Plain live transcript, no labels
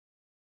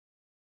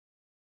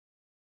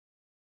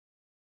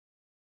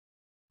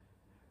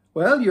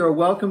Well, you're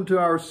welcome to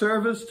our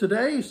service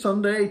today,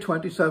 Sunday,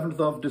 27th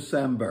of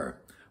December.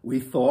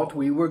 We thought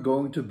we were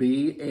going to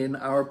be in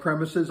our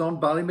premises on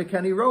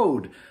Ballymckenny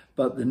Road,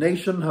 but the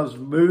nation has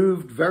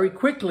moved very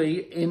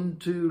quickly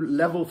into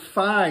level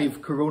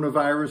 5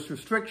 coronavirus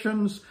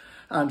restrictions.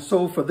 And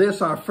so for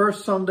this, our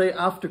first Sunday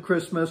after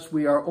Christmas,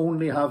 we are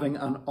only having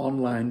an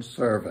online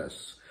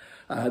service.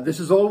 This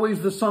is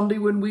always the Sunday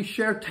when we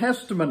share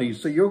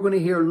testimonies, so you're going to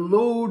hear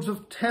loads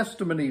of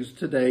testimonies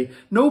today.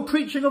 No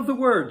preaching of the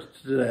word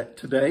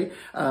today,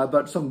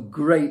 but some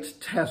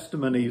great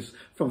testimonies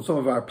from some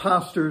of our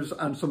pastors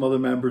and some other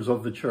members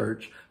of the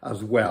church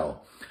as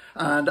well.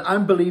 And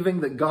I'm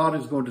believing that God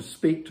is going to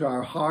speak to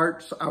our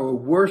hearts. Our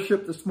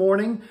worship this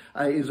morning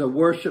is a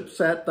worship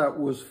set that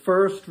was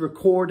first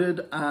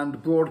recorded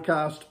and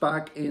broadcast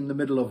back in the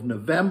middle of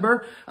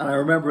November. And I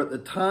remember at the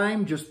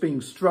time just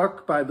being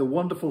struck by the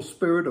wonderful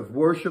spirit of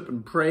worship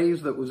and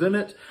praise that was in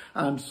it.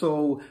 And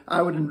so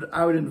I would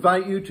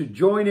invite you to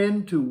join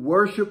in to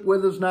worship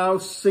with us now.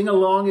 Sing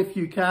along if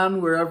you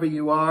can, wherever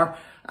you are.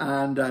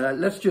 And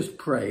let's just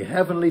pray.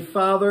 Heavenly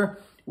Father,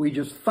 we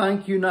just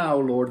thank you now,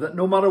 Lord, that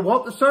no matter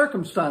what the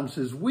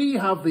circumstances, we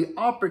have the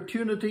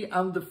opportunity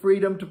and the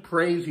freedom to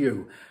praise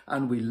you.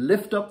 And we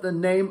lift up the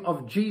name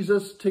of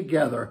Jesus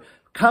together.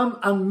 Come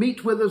and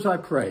meet with us, I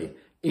pray,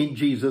 in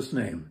Jesus'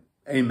 name.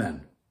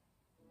 Amen.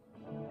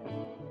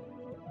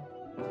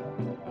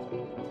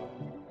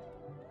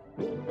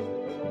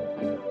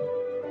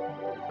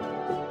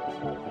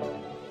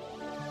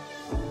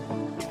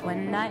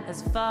 When night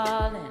is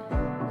falling,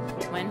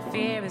 when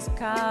fear is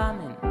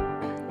coming,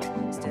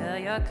 still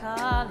you're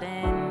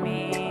calling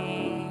me.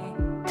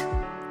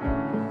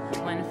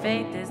 When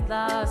faith is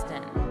lost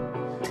and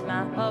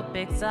my hope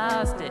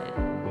exhausted,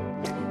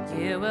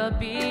 you will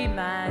be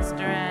my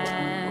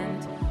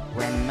strength.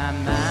 When my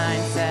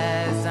mind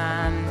says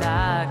I'm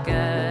not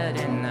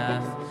good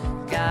enough,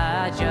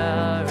 God,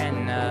 you're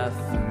enough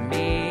for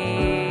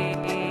me.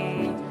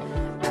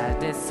 I've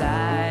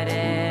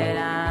decided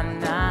I'm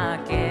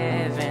not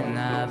giving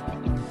up,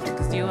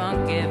 'cause you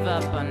won't give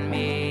up on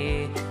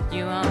me.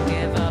 You won't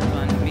give up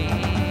on me.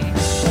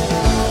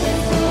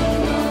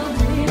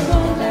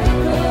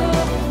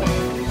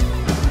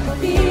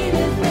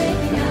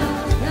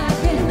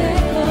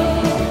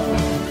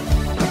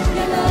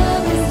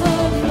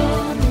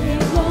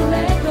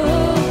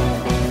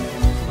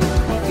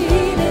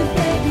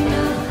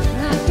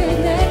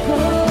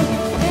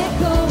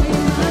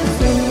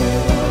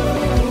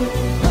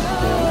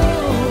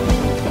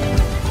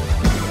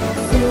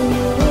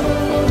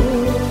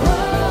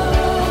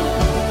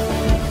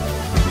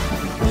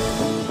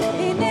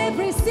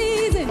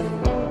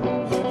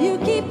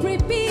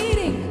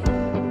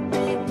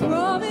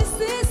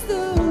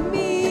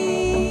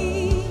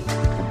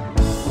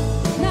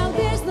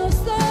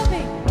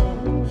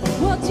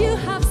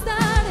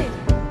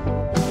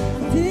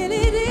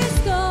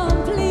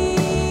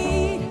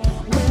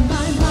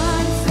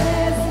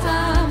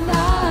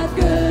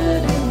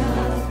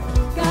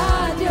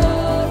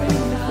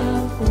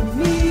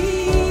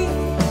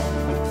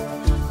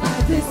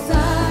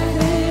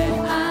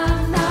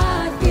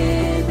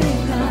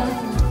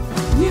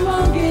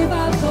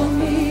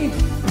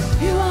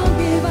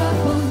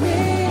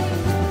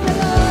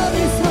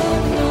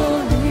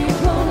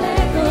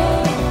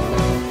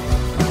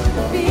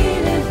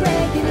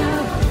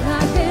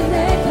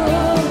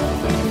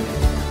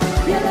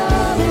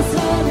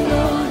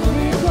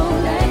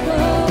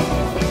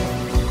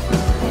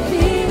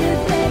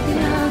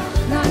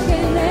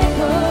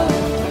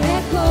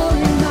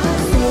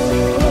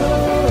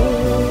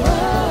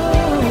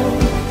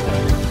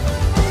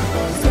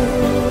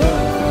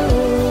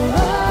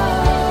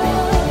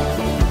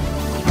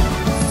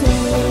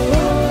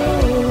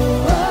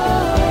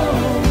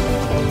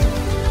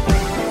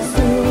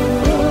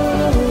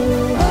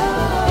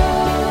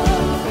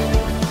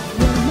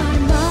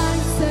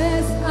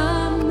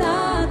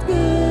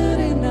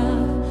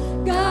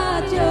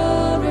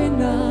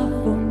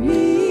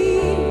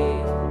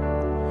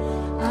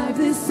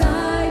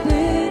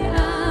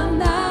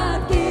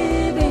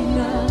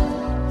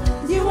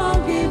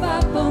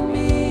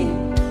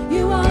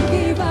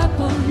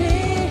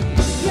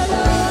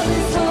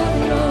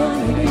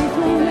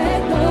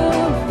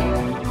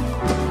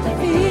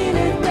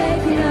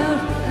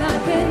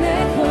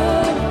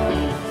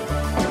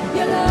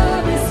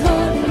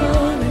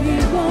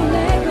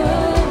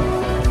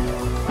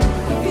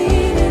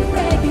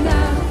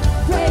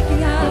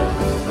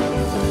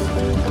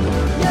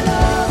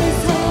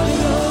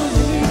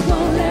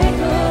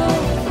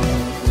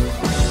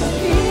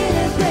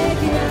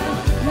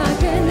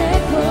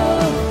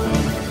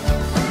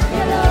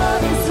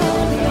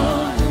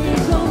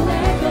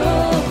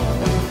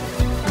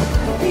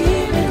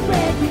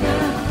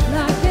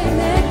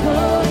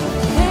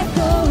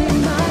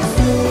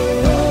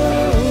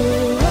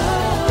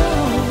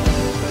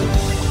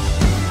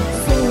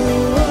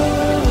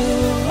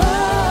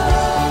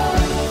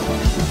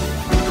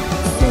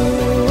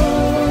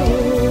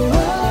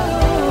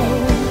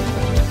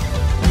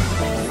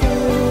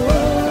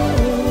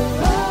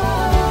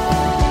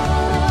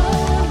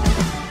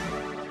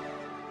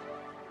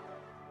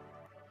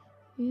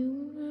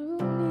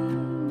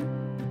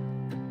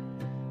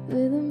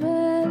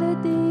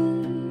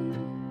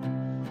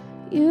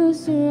 You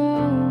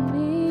surround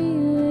me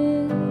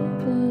with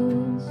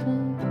the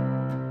song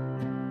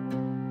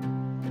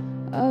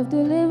of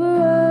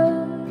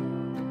deliverance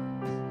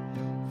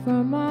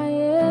from my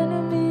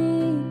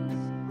enemies,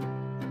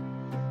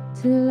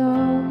 till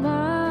all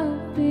my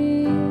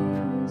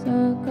fears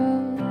are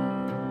gone.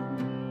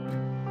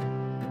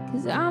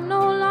 'Cause I'm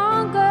no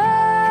longer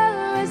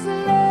a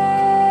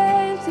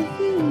slave to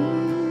fear.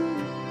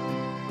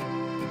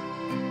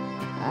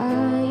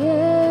 I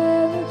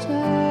am a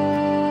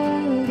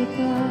child of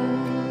God.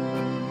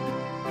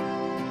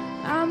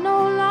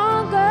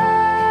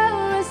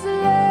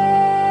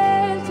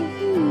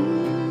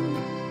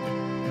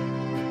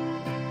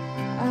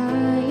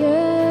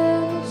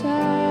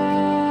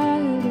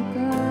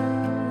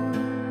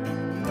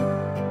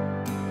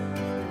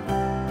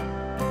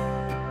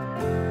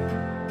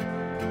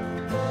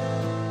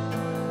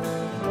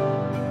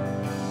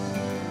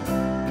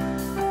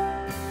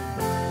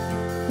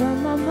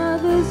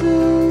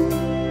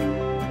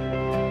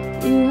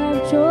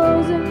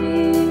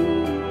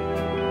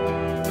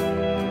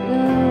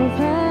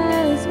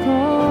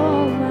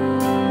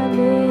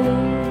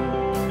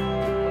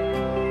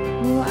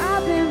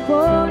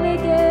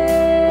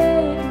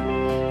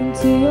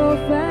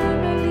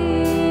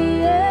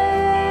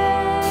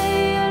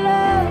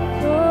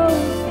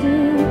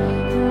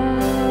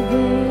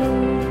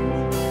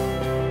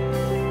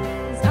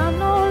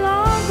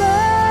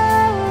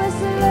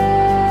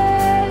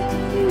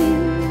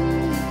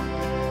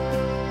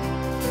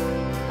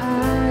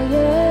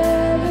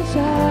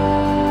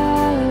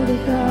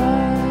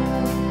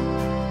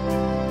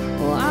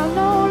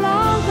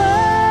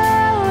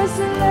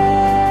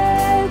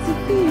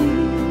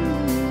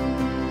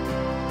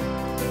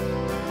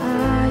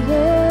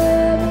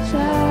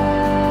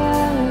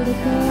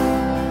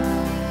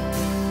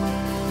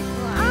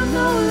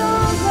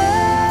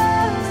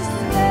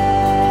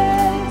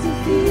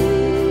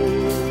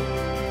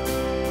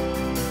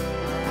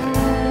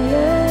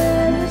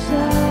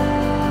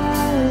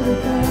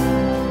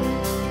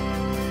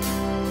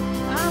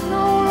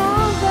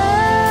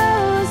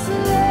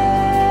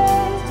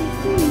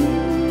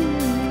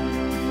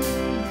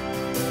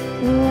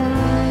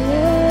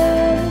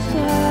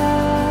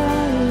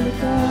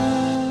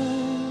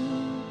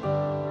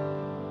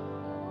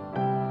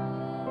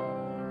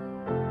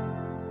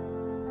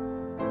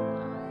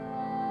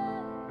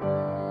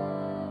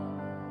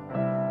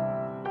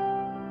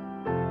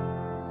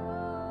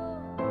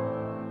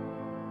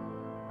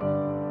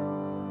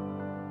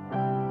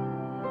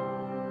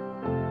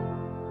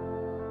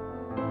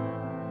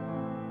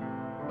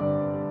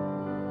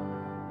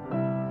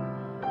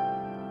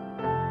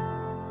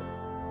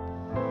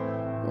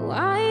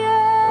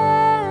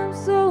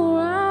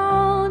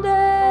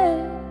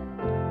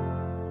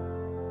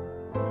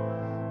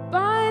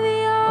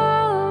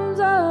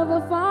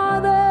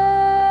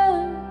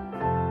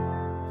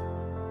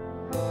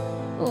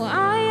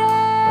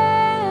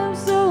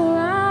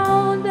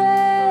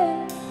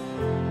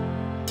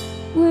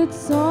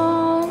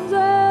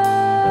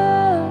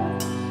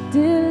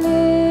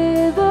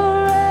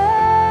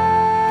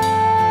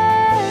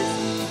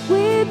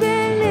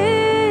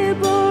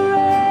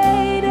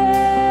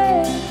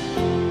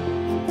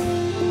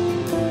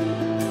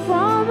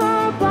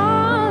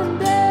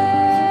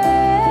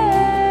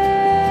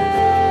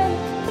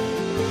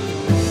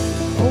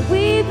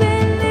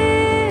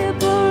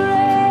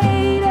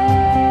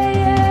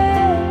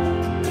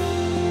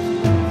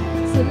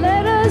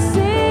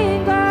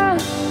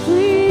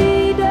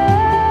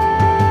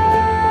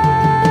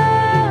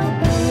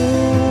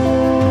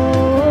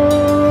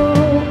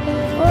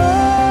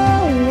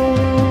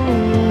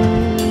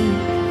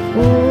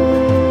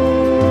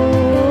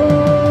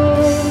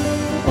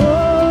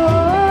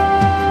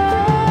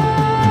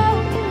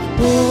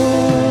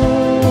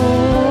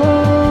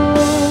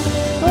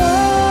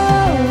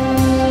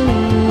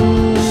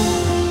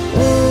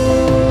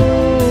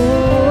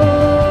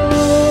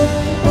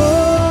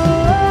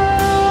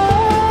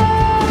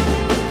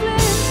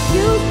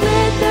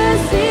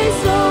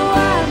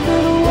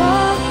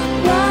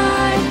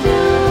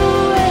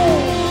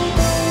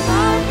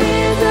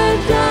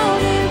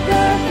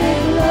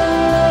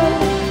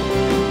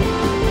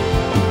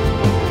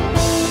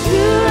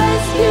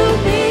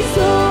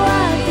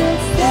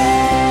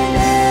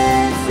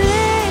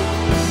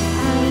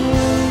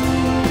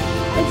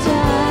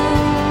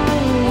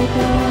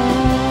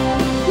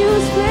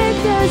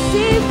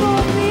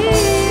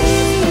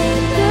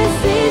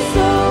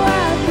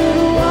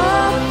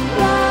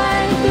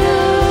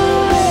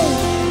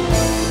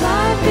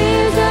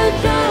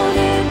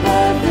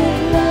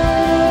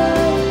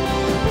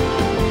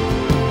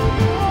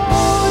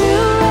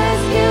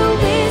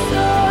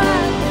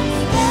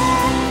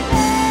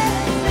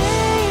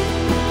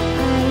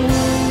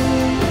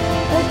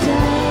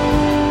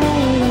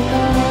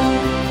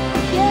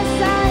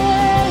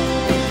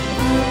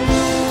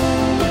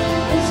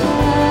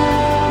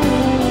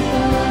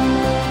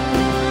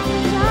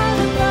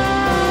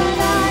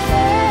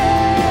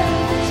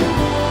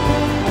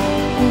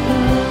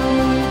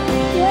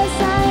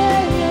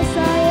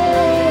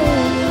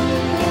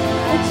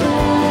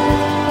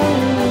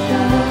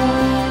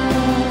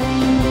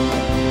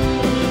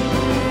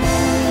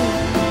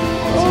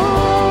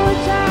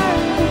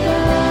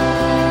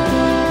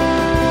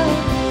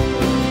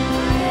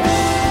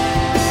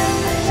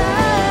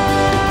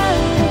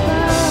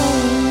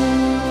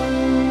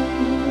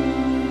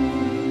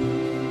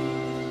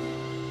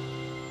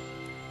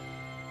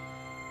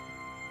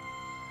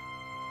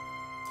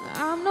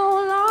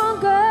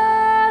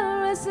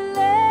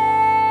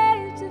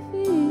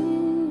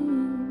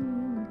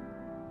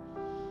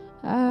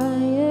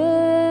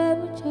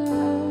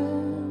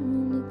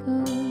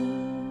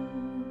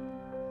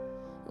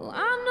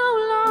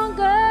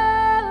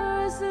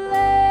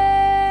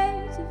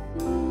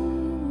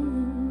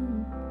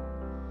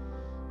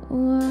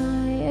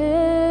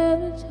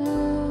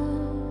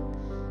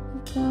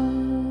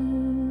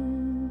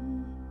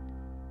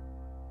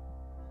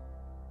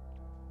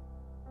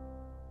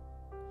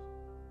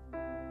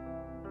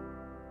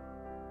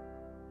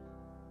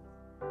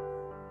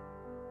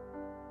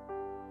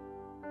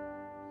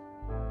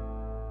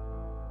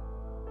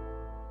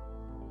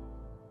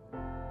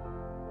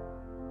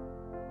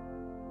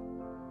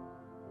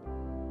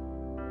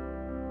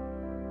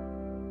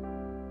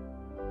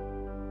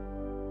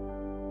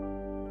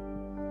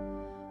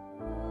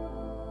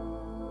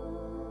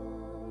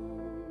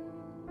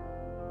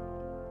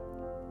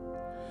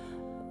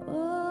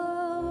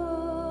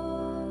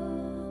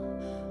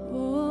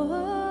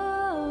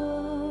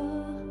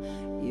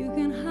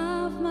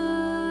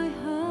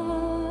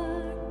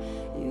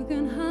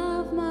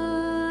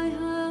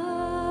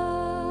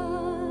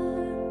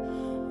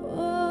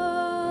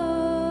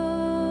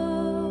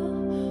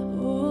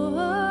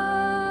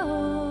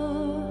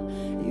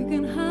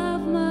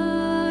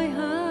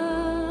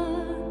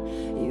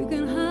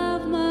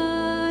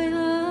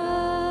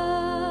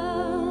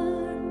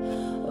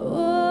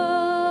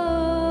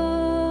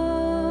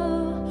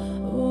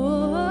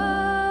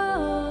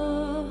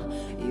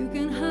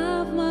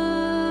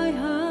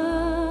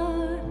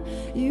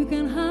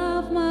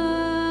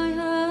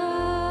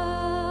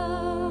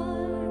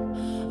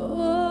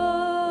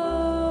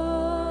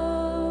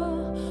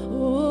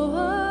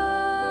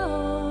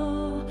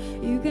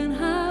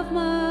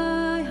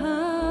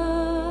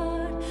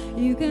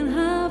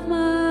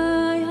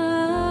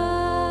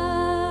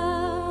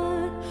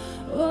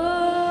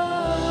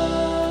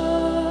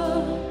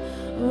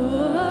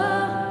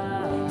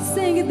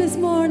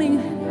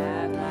 morning.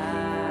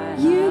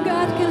 You,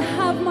 God, can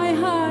have my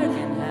heart.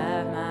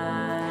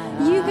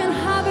 You can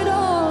have it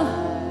all.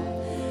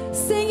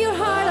 Sing your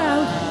heart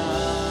out.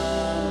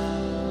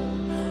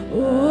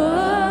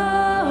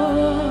 Oh,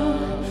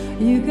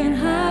 you can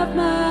have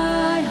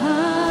my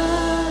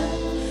heart.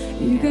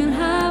 You can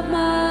have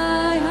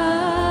my heart.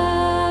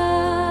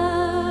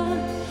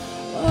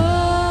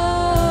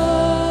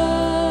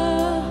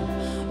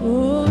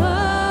 Oh,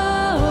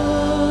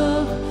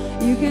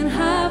 you can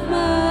have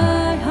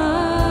my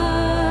heart.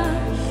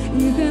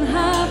 You can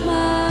have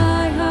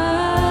my heart.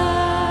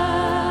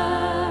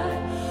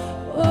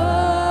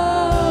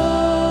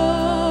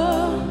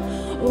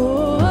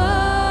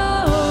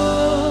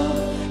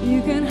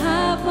 You can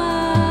have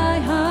my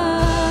heart.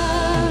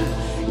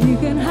 You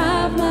can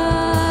have my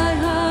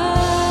heart.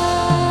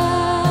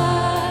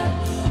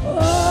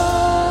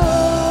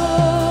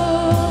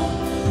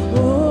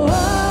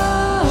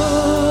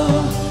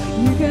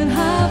 You can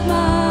have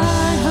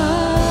my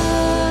heart.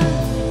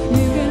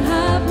 You can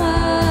have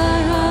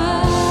my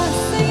heart.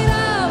 Sing it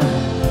out.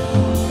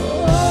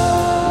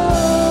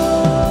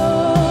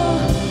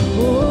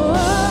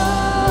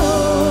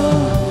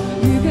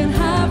 You can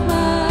have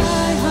my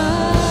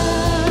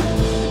heart.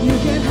 You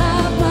can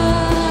have my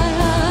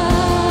heart.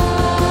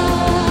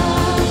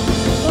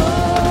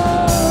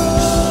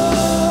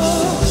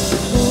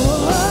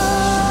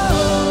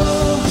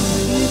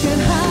 You can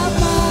have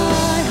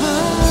my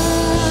heart.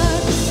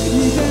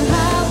 You can have my heart. You can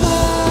have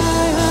my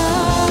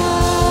heart.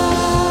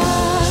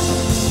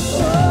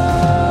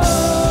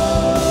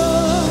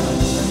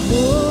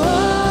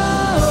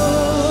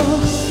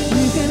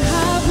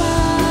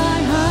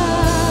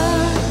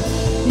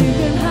 You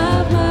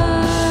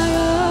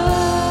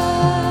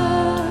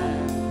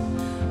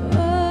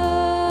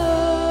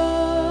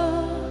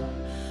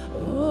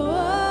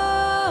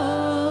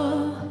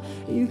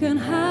can have my heart. You can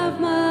have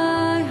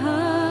my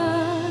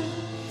heart.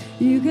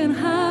 You can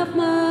have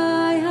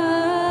my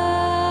heart.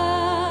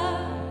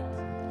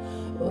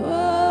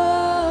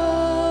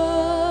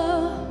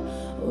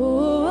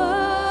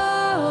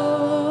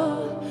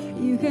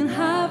 You can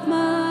have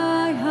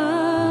my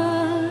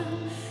heart.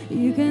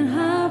 You can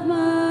have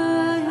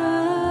my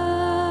heart.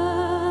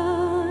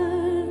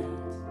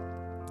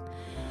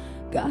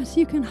 God,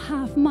 you can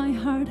have my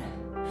heart.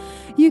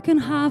 You can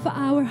have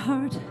our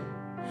heart.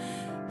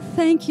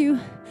 Thank you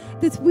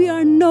that we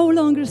are no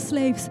longer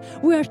slaves.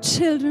 We are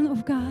children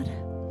of God.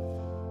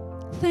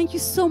 Thank you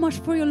so much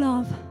for your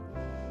love.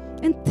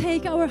 And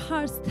take our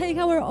hearts, take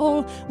our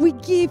all. We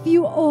give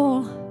you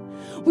all.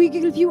 We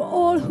give you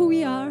all who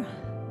we are.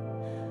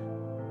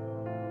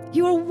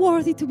 You are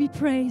worthy to be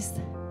praised.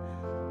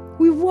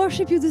 We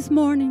worship you this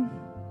morning.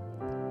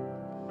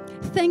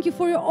 Thank you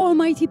for your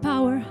almighty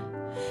power.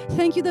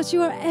 Thank you that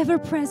you are ever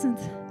present.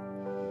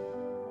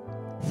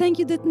 Thank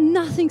you that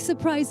nothing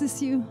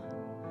surprises you.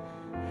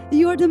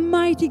 You are the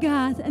mighty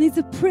God, and it's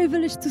a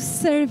privilege to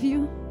serve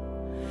you.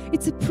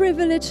 It's a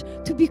privilege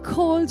to be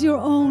called your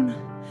own.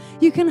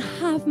 You can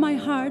have my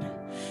heart.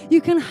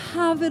 You can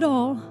have it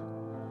all.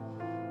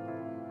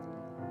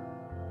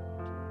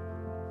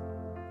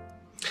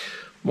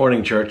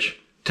 Morning, church.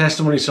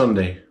 Testimony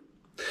Sunday.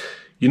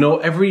 You know,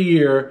 every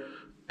year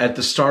at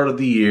the start of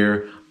the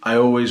year, I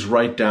always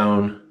write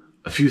down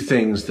a few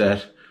things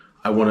that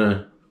I want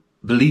to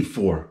believe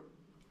for.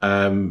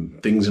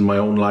 Things in my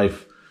own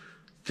life,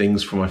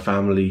 things for my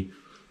family,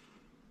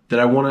 that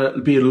I want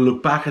to be able to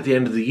look back at the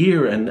end of the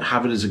year and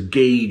have it as a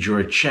gauge or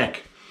a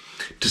check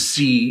to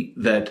see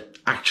that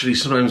actually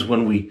sometimes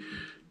when we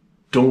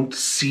don't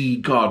see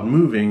God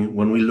moving,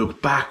 when we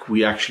look back,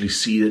 we actually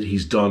see that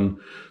he's done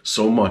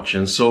so much.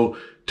 And so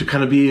to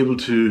kind of be able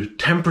to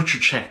temperature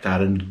check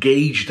that and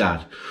gauge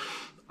that,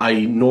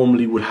 I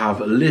normally would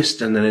have a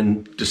list, and then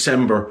in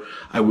December,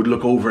 I would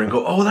look over and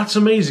go, oh, that's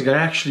amazing. I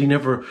actually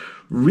never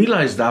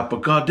realized that,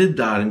 but God did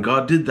that, and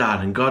God did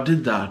that, and God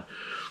did that.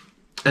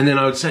 And then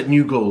I would set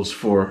new goals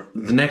for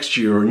the next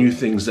year, or new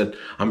things that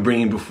I'm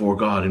bringing before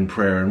God in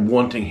prayer and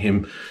wanting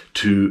him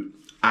to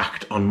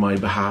act on my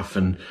behalf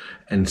and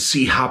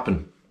see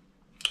happen.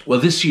 Well,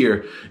 this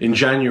year in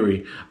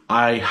January,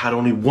 I had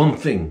only one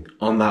thing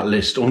on that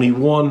list, only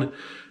one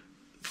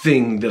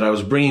thing that I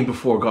was bringing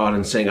before God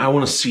and saying, I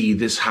want to see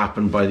this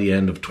happen by the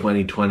end of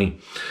 2020.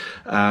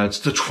 It's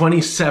the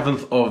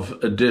 27th of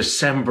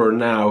December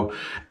now,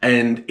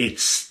 and it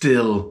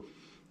still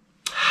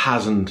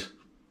hasn't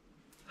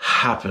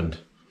happened.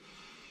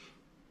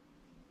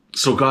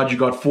 So God, you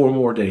got 4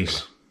 more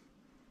days.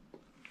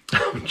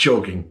 I'm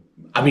joking.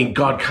 I mean,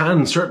 God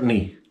can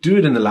certainly do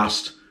it in the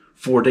last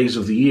 4 days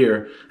of the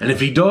year. And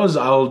if he does,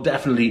 I'll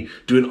definitely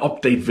do an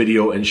update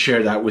video and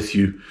share that with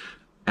you.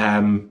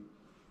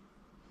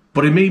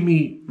 But it made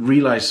me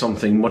realize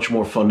something much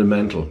more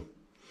fundamental.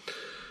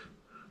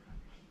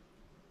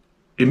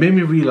 It made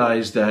me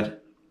realize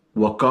that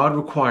what God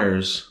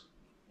requires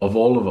of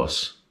all of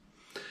us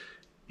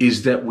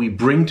is that we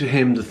bring to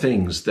him the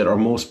things that are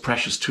most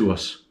precious to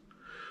us,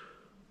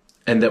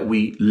 and that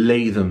we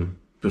lay them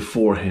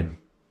before him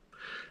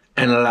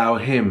and allow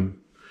him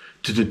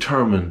to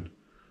determine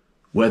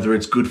whether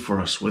it's good for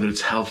us, whether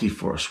it's healthy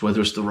for us,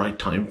 whether it's the right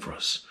time for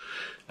us.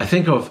 I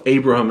think of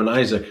Abraham and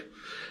Isaac,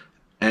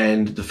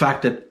 and the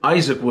fact that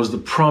Isaac was the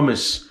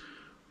promise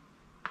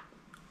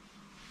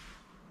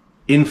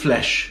in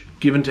flesh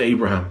given to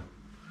Abraham.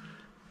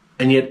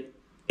 And yet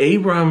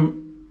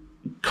Abraham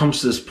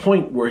comes to this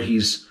point where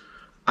he's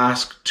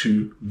asked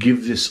to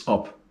give this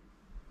up.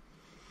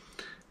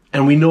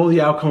 And we know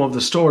the outcome of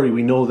the story.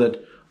 We know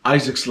that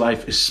Isaac's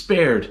life is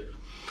spared.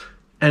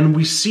 And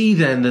we see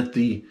then that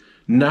the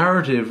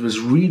narrative is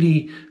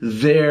really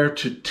there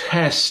to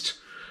test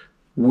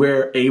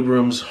where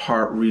Abraham's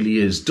heart really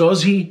is.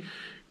 Does he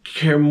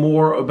care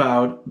more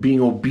about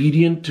being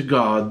obedient to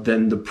God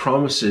than the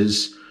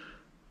promises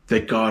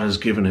that God has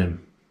given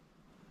him?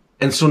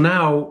 And so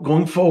now,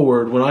 going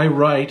forward, when I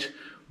write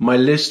my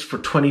list for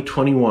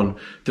 2021,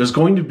 there's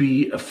going to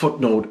be a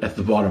footnote at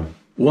the bottom,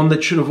 one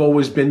that should have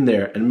always been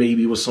there and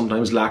maybe was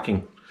sometimes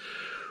lacking,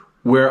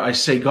 where I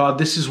say, God,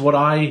 this is what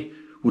I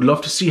would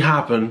love to see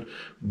happen,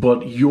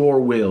 but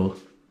your will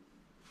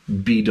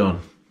be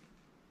done.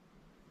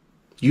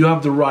 You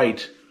have the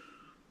right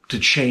to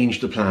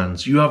change the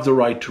plans. You have the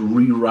right to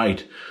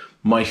rewrite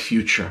my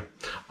future.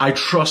 I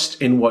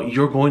trust in what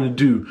you're going to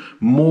do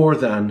more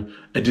than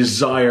a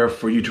desire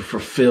for you to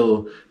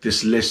fulfill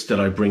this list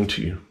that I bring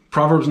to you.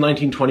 Proverbs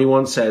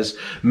 19:21 says,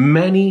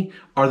 many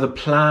are the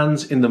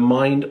plans in the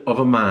mind of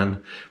a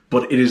man,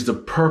 but it is the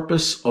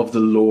purpose of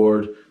the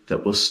Lord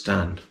that will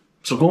stand.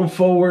 So going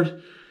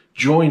forward,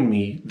 join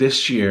me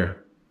this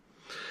year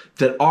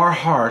that our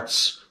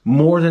hearts,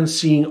 more than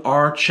seeing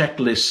our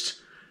checklist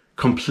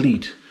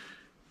complete,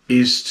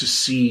 is to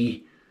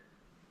see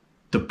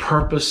the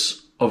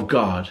purpose of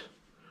God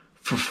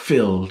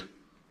fulfilled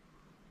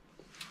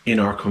in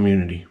our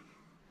community.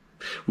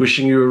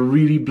 Wishing you a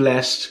really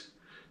blessed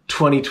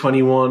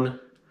 2021.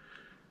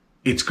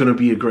 It's going to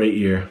be a great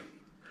year.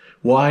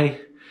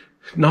 Why?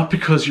 Not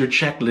because your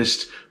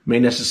checklist may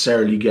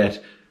necessarily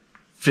get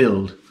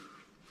filled,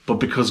 but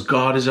because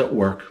God is at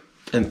work,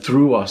 and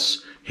through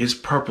us, his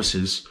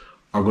purposes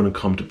are going to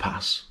come to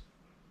pass.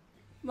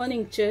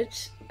 Morning,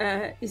 church.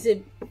 Is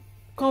a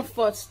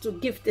comfort to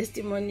give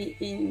testimony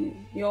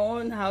in your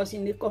own house,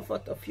 in the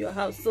comfort of your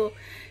house. So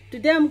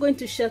today I'm going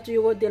to share to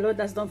you what the Lord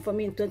has done for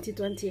me in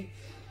 2020.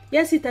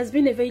 Yes, it has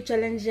been a very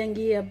challenging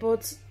year,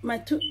 but my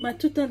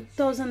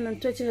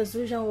 2020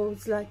 resolution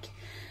was like,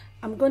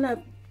 I'm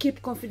gonna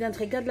keep confident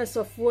regardless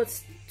of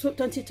what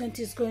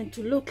 2020 is going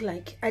to look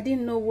like. I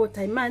didn't know what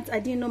I meant. I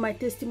didn't know my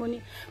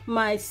testimony,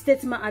 my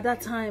statement at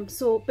that time.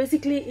 So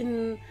basically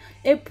in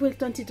April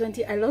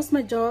 2020, I lost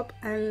my job,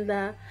 and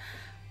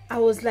I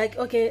was like,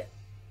 okay,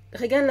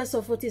 regardless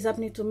of what is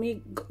happening to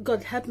me,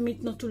 God help me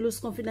not to lose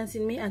confidence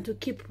in me and to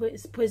keep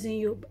praising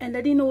you. And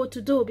I didn't know what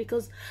to do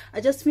because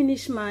I just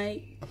finished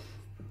my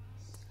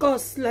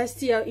course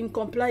last year in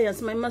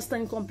compliance, my master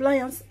in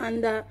compliance,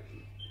 and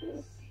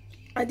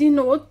I didn't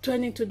know what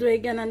training to do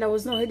again, and I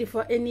was not ready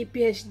for any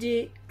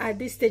PhD at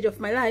this stage of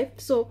my life.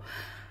 So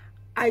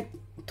I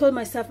told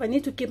myself I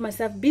need to keep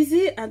myself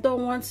busy. I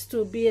don't want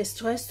to be a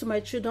stress to my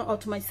children or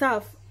to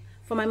myself.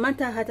 For my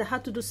mental health, I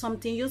had to do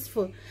something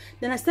useful.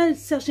 Then I started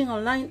searching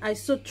online. I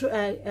saw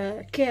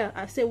care.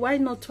 I said, why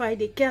not try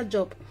the care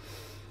job?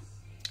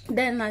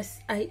 Then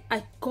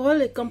I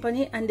called a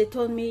company and they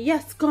told me,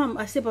 yes, come.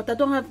 I said, but I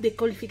don't have the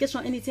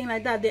qualification or anything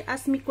like that. They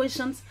asked me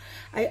questions.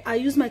 I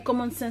used my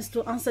common sense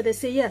to answer. They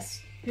say,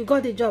 yes, you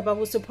got the job. I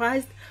was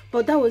surprised,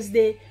 but that was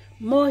the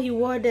more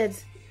rewarded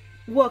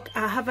work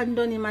I haven't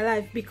done in my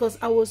life, because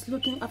I was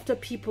looking after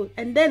people.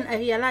 And then I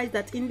realized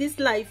that in this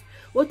life,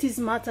 what is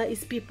matter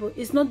is people.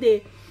 It's not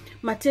the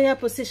material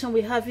possession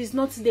we have. It's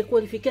not the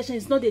qualification.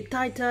 It's not the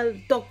title,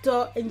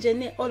 doctor,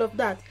 engineer, all of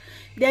that.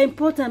 They're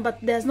important, but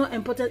they're not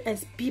important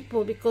as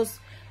people, because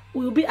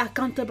we'll be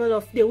accountable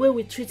of the way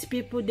we treat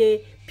people,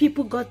 the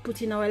people God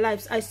put in our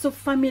lives. I saw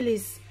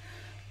families,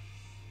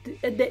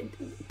 the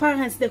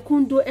parents, they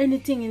couldn't do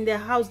anything in their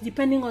house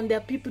depending on their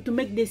people to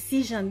make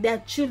decisions, their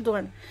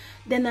children.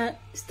 Then I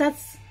start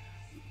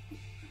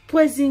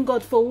praising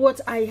God for what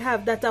I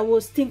have, that I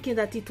was thinking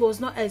that it was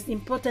not as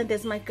important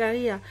as my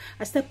career.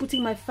 I started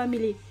putting my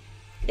family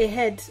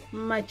ahead,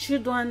 my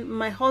children,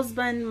 my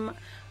husband,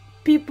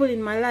 people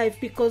in my life,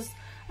 because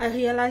I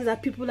realized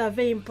that people are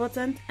very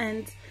important.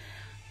 And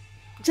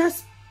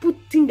just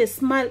putting a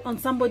smile on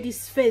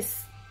somebody's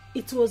face,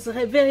 it was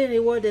very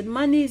rewarded.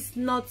 Money is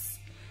not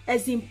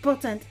as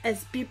important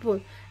as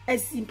people,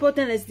 as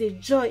important as the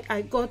joy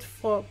I got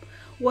from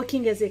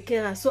working as a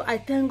carer. So I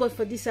thank God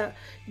for this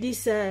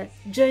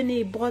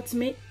journey brought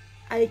me.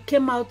 I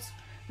came out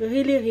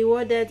really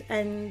rewarded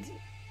and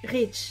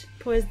rich.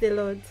 Praise the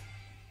Lord.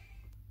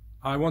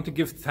 I want to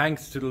give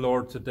thanks to the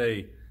Lord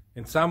today.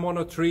 In Psalm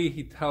 103,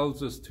 he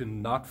tells us to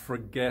not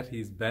forget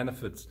his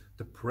benefits,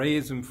 to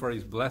praise him for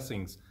his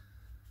blessings.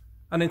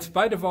 And in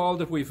spite of all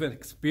that we've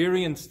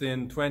experienced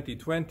in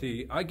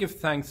 2020, I give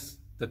thanks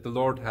that the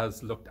Lord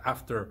has looked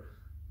after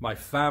my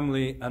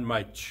family and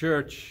my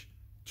church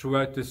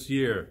throughout this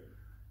year.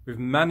 We have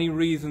many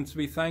reasons to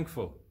be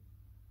thankful.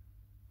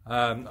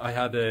 I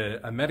had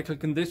a medical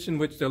condition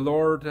which the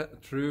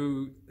Lord,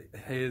 through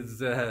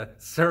his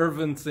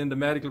servants in the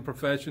medical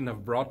profession,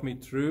 have brought me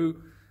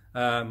through.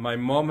 My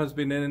mom has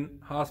been in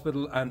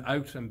hospital and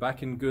out and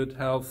back in good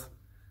health.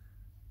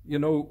 You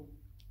know,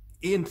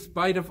 in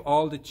spite of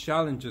all the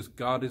challenges,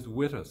 God is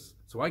with us.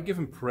 So I give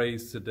him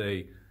praise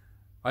today.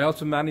 I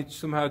also managed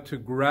somehow to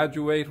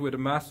graduate with a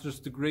master's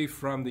degree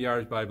from the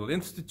Irish Bible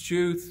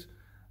Institute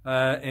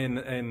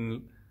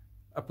in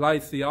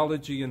applied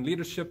theology and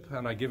leadership,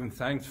 and I give him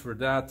thanks for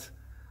that.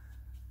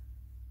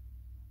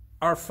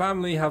 Our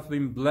family have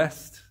been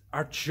blessed.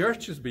 Our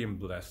church has been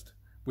blessed.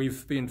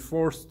 We've been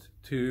forced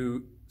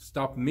to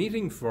stop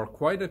meeting for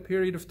quite a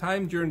period of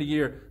time during the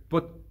year,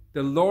 but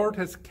the Lord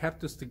has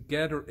kept us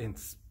together in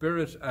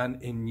spirit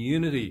and in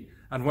unity.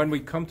 And when we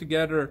come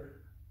together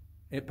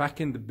back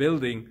in the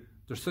building,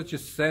 there's such a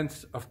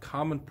sense of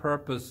common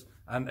purpose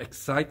and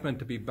excitement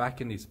to be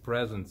back in his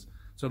presence.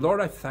 So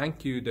Lord, I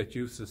thank you that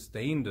you've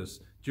sustained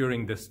us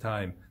during this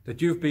time,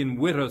 that you've been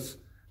with us,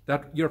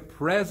 that your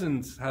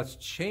presence has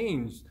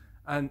changed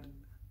and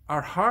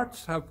our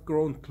hearts have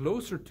grown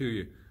closer to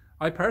you.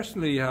 I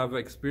personally have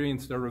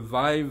experienced a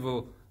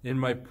revival in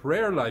my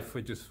prayer life,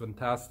 which is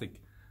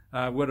fantastic.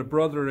 With a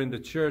brother in the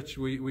church,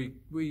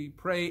 we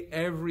pray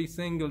every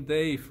single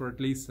day for at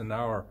least an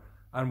hour,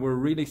 and we're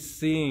really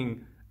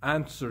seeing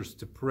answers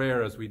to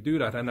prayer as we do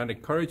that. And I'd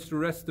encourage the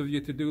rest of you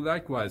to do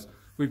likewise.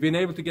 We've been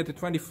able to get the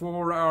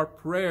 24-hour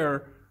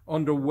prayer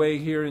underway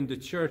here in the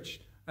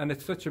church, and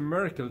it's such a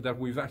miracle that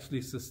we've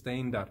actually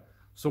sustained that.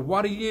 So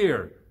what a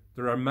year.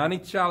 There are many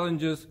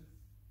challenges,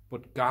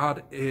 but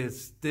God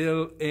is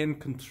still in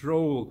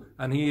control,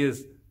 and he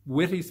is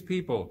with his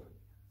people.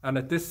 And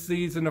at this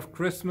season of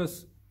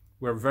Christmas,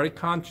 we're very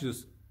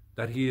conscious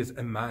that he is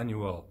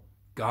Emmanuel,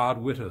 God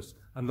with us.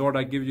 And Lord,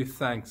 I give you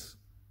thanks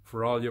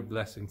for all your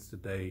blessings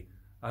today.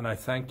 And I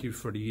thank you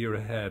for the year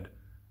ahead.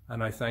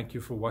 And I thank you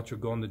for what you're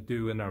going to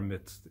do in our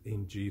midst,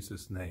 in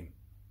Jesus' name.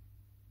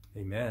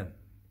 Amen.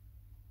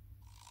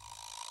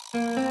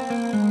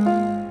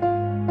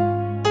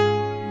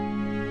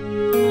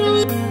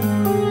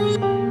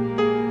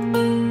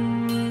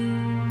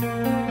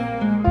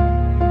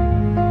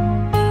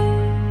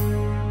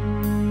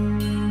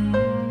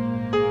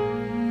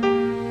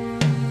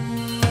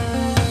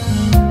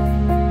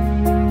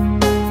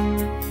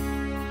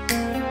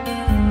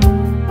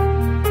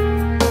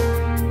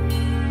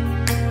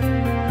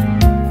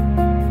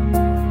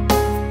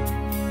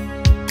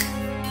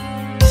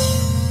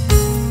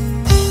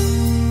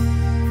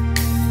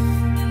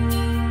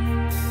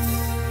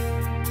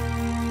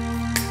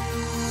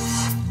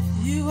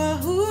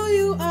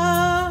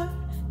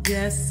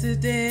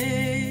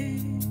 Yesterday,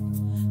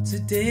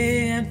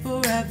 today and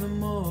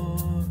forevermore.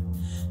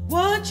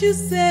 What you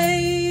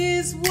say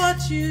is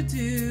what you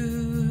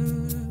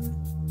do.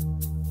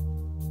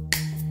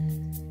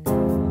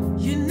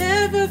 You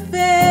never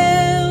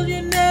fail,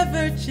 you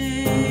never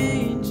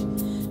change.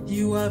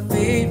 You are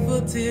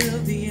faithful till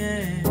the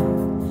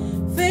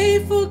end.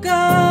 Faithful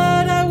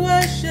God, I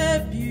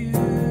worship you.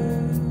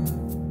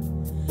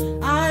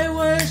 I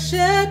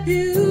worship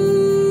you.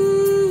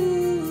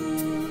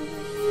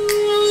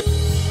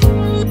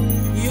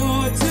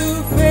 You're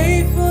too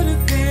faithful to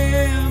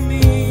fail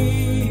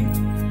me.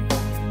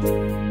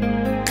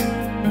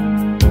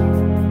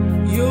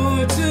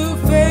 You're too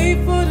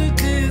faithful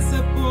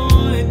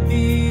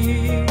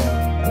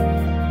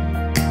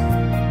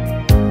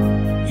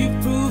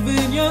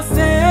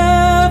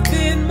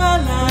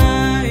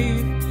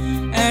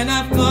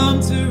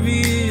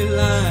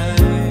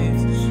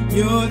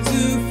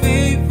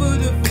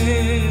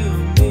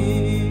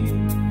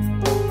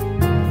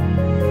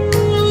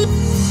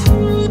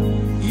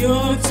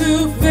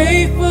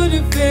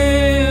to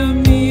fail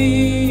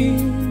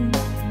me.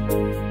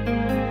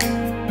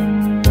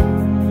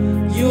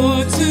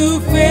 You're too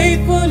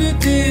faithful to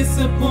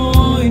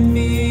disappoint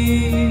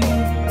me.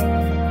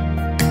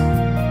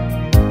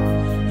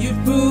 You've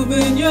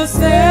proven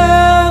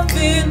yourself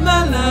in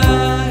my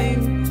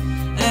life,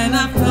 and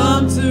I've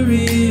come to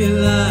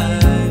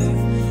realize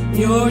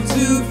you're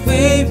too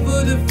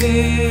faithful to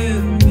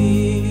fail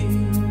me.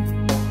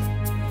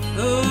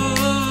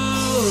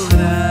 Oh,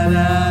 la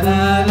la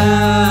la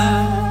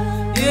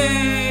la,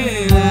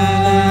 yeah, la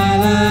la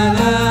la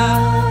la,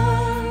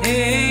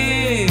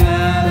 hey,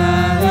 la la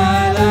la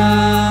la.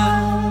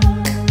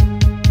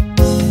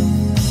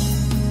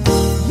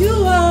 You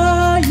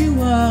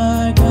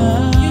are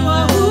God. You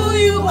are who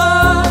you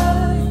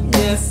are.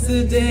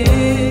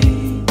 Yesterday,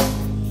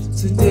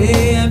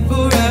 today and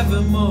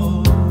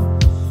forevermore.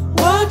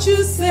 What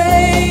you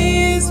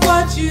say is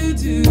what you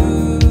do.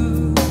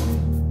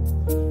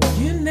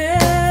 You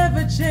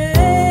never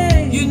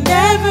change. You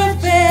never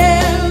fail.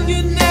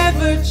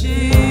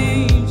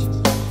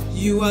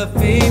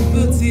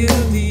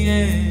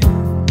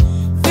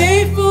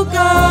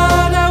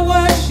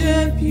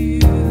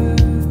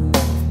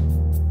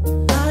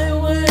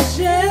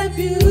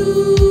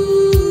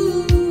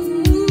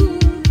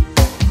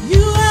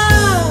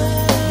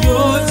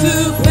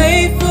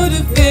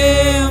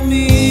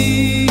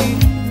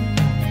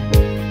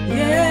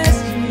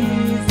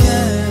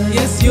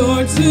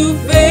 too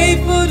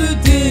faithful to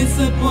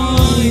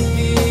disappoint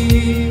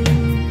me.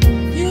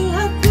 You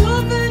have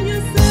proven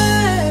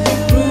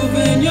yourself.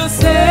 Proven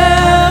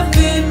yourself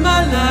in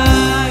my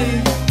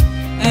life,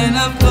 and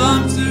I've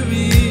come to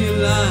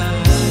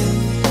realize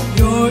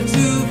you're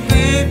too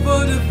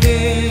faithful to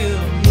fail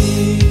me.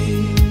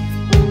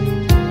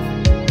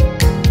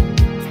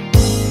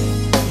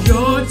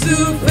 You're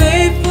too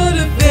faithful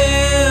to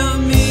fail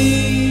me.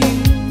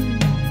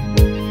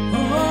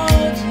 Oh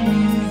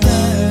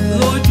Jesus,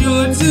 Lord,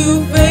 you're too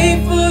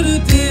faithful to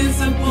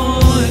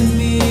disappoint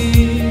me.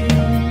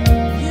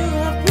 You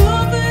have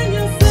proven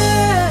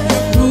yourself.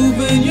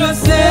 Proven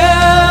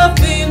yourself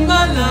in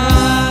my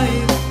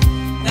life,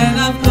 and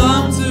I've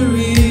come to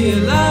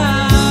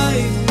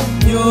realize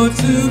you're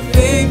too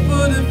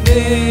faithful to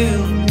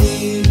fail me.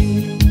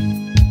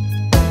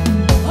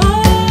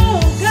 Oh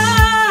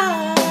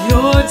God,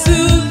 You're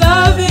too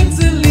loving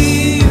to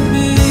leave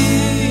me.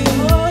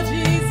 oh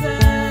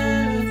Jesus,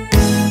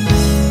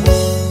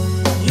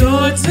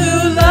 You're too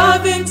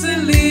loving to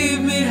leave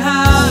me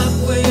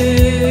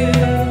halfway.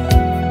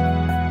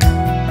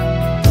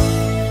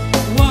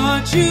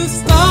 What you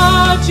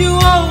start, you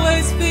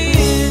always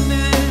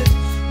finish,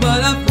 but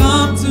I've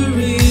come to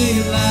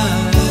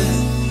realize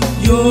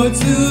you're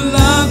too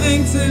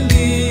loving to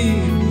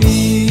leave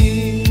me.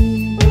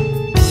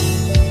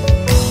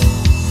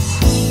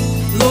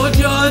 Lord,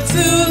 you're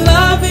too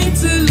loving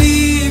to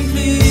leave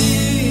me.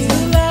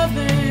 too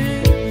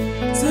loving,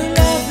 too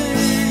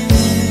loving.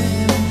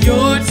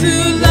 You're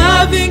too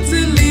loving to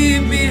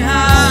leave me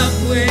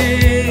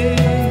halfway.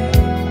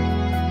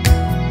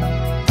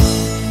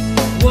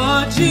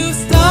 What you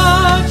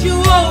start, you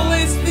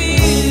always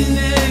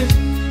finish.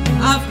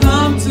 I've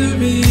come to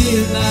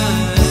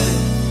realize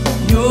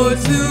you're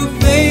too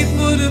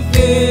faithful to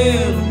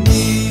fail me.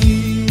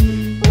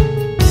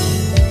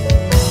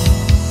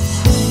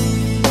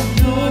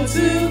 You're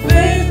too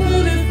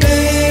faithful to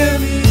fail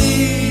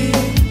me.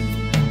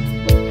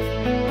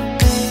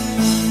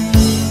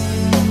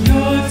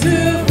 You're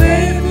too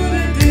faithful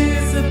to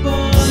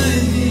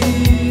disappoint me.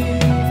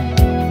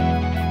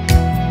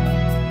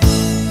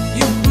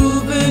 You've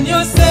proven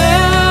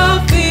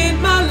yourself in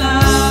my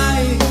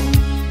life,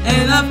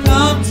 and I've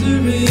come to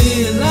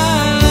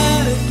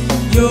realize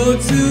you're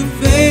too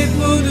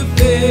faithful to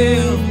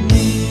fail me.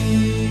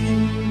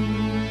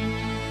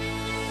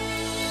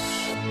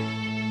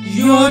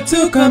 You're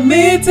too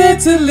committed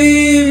to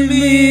leave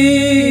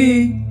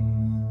me.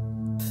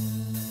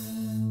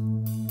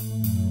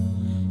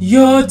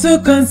 You're too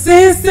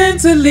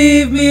consistent to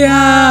leave me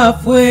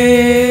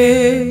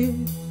halfway.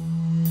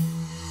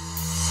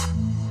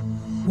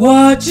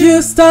 What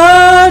you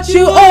start,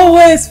 you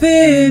always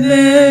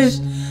finish,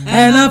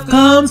 and I've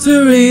come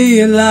to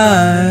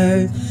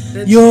realize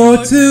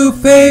you're too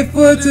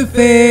faithful to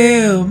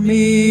fail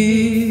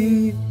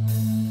me.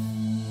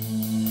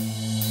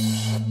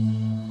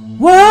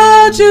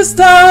 What you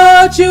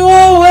start, you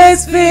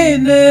always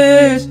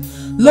finish.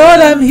 Lord,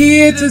 I'm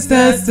here to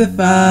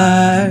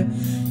testify.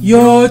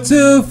 You're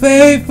too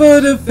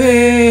faithful to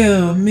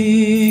fail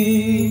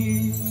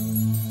me.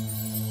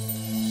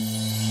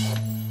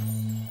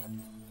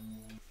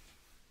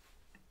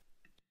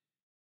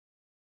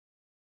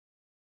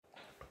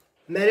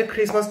 Merry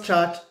Christmas,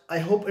 church. I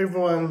hope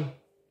everyone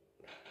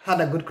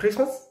had a good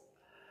Christmas.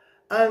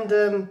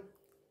 And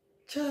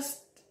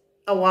just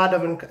a word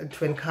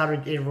to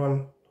encourage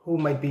everyone who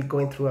might be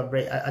going through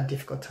a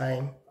difficult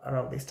time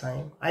around this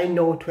time. I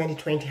know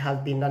 2020 has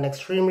been an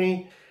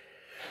extremely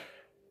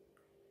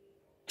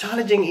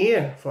challenging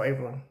year for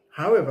everyone.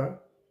 However,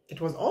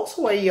 it was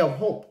also a year of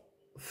hope,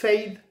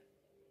 faith,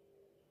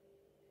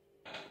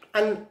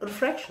 and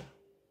reflection.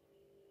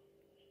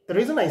 The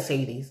reason I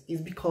say this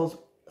is because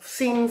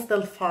since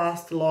the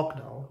first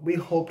lockdown, we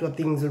hoped that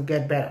things will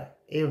get better.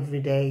 Every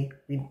day,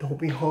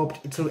 we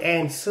hoped it will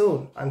end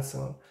soon and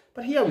soon.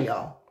 But here we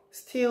are,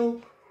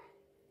 still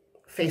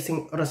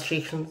facing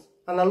restrictions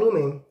and a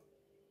looming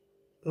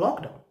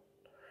lockdown.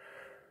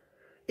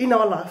 In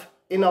our lives,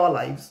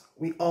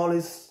 we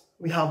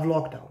have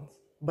lockdowns.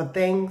 But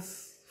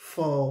thanks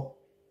for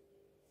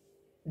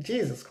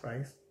Jesus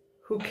Christ,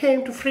 who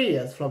came to free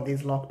us from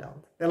these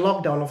lockdowns, the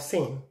lockdown of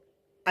sin.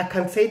 I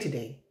can say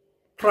today,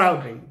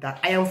 proudly, that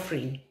I am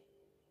free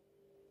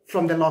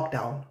from the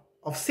lockdown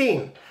of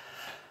sin.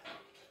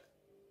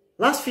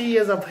 Last few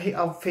years, I've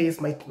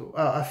faced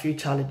a few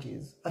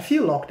challenges, a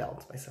few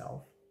lockdowns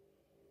myself.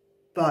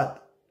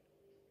 But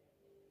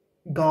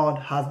God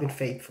has been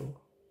faithful.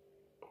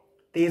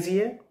 This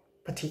year,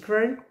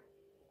 particularly,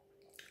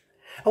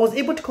 I was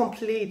able to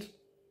complete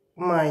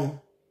my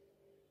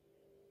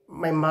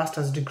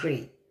master's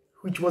degree,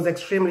 which was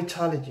extremely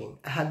challenging.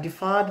 I had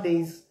deferred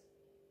this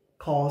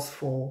course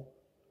for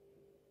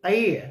a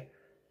year,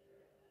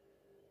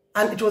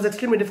 and it was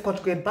extremely difficult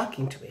to get back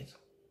into it.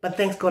 But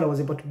thanks God, I was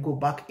able to go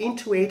back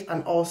into it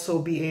and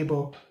also be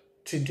able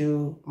to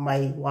do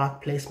my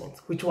work placements,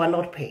 which were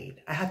not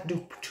paid. I had to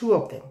do 2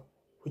 of them,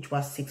 which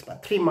was 6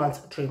 months, 3 months.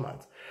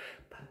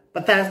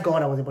 But thanks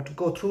God, I was able to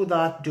go through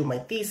that, do my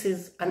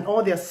thesis and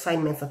all the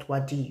assignments that were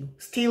due,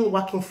 still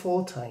working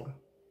full time.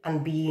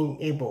 and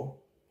being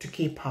able to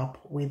keep up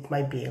with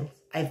my bills.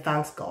 I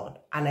thank God,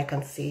 and I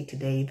can say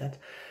today that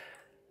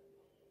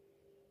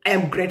I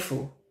am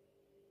grateful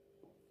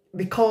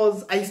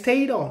because I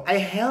stayed on, I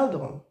held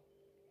on,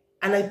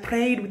 and I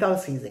prayed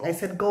without ceasing. I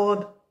said,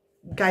 God,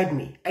 guide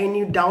me. I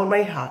knew down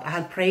my heart, I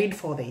had prayed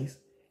for this,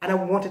 and I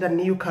wanted a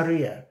new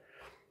career.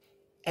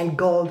 And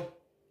God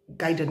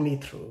guided me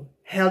through,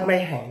 held my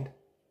hand.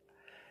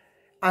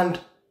 And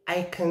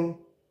I can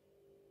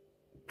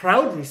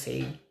proudly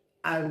say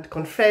and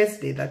confess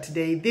that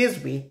today,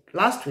 this week,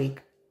 last week,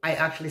 I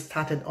actually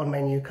started on my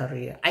new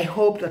career. I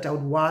hoped that I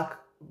would work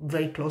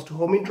very close to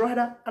home in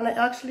Drogheda,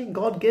 and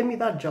God gave me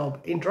that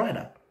job in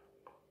Drogheda.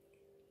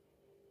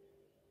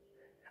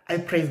 I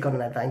praise God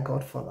and I thank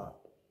God for that.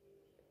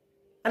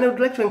 And I would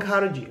like to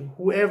encourage you,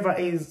 whoever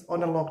is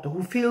on a lockdown,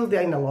 who feels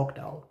they're in a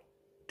lockdown,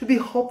 to be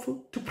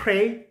hopeful, to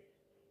pray,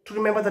 to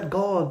remember that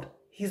God,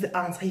 He's the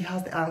answer, He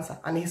has the answer,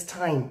 and His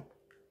time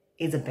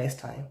is the best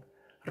time.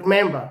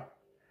 Remember,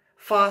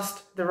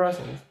 fast the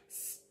verses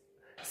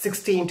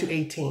 16 to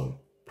 18.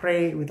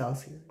 Pray without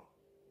ceasing,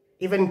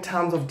 even in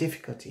times of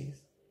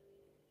difficulties.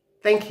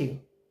 Thank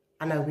you,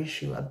 and I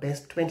wish you a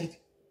best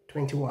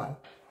 2021.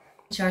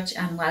 Church,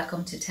 and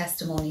welcome to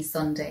Testimony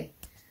Sunday.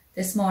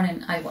 This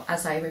morning,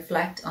 as I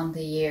reflect on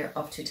the year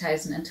of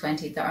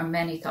 2020, there are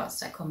many thoughts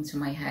that come to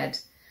my head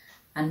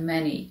and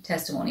many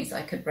testimonies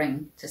I could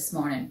bring this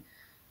morning.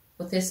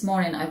 But this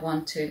morning, I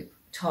want to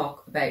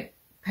talk about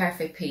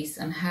perfect peace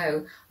and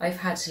how I've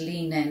had to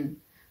lean in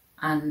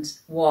and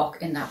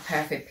walk in that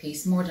perfect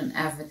peace more than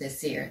ever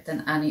this year,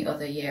 than any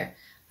other year.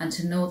 And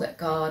to know that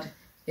God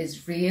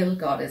is real,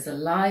 God is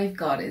alive,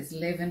 God is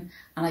living,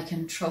 and I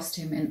can trust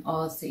Him in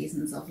all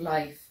seasons of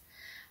life.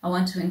 I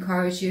want to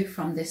encourage you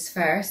from this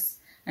verse,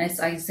 and it's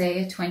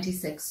Isaiah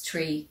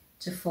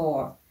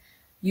 26:3-4.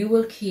 You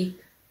will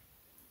keep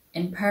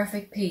in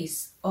perfect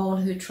peace all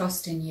who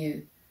trust in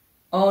you,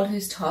 all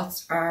whose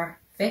thoughts are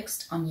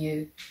fixed on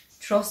you.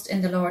 Trust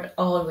in the Lord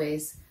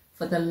always,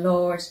 for the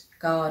Lord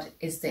God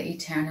is the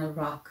eternal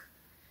rock.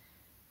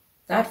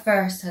 That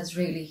verse has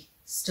really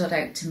stood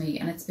out to me,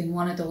 and it's been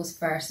one of those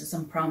verses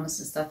and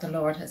promises that the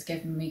Lord has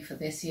given me for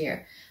this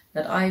year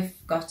that I've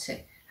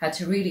had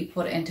to really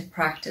put into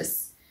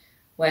practice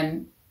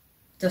when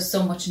there's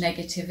so much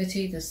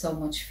negativity, there's so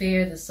much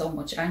fear, there's so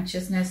much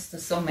anxiousness,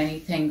 there's so many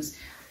things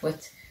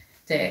with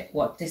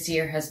what this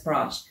year has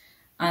brought.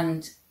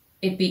 And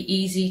it'd be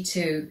easy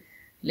to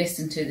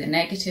listen to the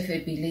negative,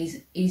 it'd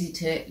be easy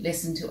to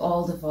listen to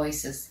all the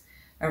voices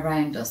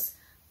around us.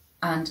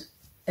 And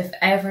if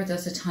ever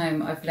there's a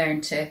time I've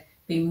learned to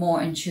be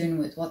more in tune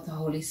with what the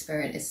Holy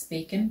Spirit is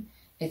speaking,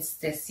 it's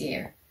this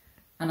year.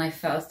 And I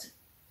felt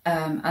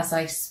as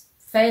I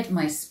fed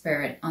my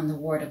spirit on the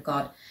Word of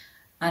God,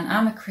 and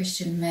I'm a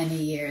Christian many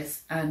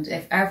years, and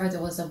if ever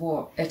there was a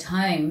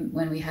time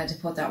when we had to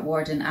put that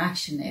word in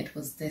action, it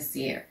was this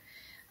year.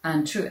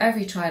 And through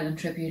every trial and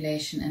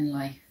tribulation in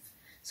life.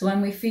 So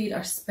when we feed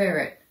our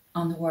spirit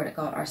on the Word of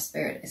God, our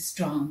spirit is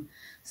strong.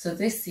 So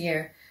this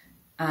year,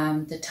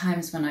 the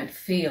times when I'd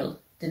feel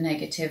the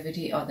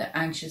negativity or the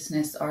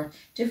anxiousness or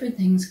different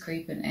things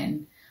creeping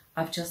in,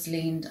 I've just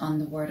leaned on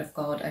the Word of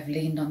God. I've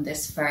leaned on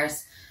this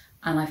verse,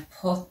 and I've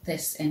put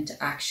this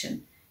into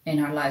action in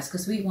our lives,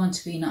 because we want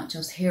to be not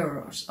just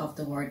hearers of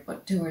the Word,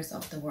 but doers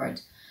of the Word.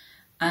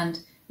 And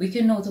we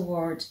can know the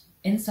Word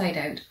inside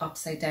out,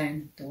 upside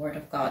down, the Word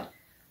of God.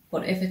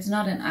 But if it's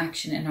not in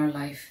action in our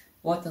life,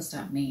 what does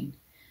that mean?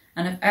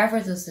 And if ever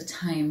there's a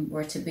time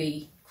where to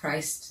be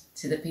Christ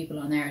to the people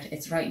on earth,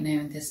 it's right now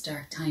in this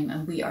dark time,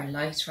 and we are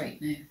light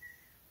right now.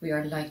 We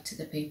are light to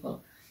the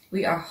people.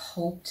 We are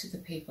hope to the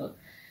people.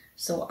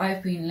 So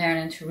I've been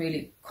learning to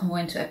really go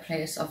into a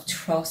place of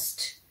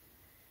trust,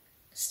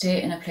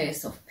 stay in a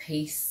place of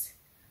peace.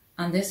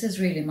 And this is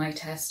really my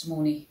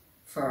testimony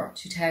for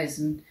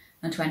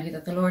 2020,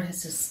 that the Lord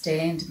has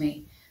sustained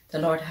me. The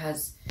Lord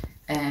has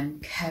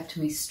kept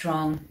me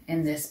strong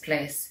in this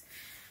place.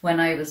 When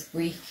I was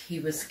weak,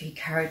 He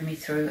carried me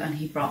through, and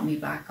He brought me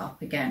back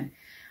up again.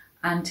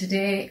 And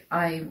today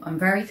I'm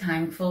very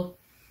thankful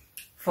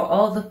for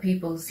all the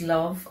people's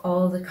love,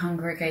 all the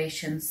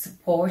congregation's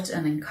support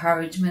and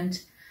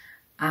encouragement,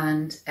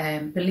 and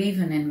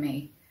believing in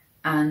me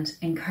and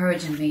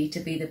encouraging me to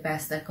be the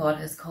best that God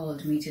has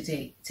called me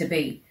to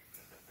be.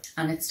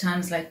 And it's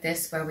times like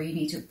this where we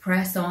need to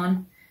press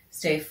on,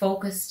 stay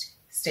focused,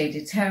 stay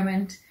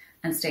determined,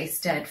 and stay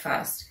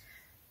steadfast,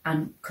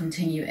 and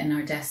continue in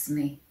our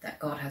destiny that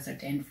God has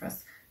ordained for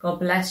us. God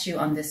bless you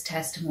on this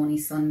Testimony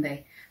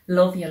Sunday.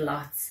 Love you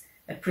lots.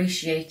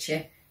 Appreciate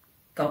you.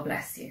 God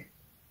bless you.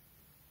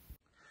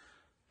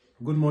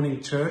 Good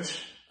morning,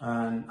 church.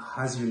 And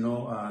as you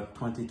know,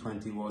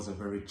 2020 was a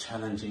very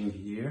challenging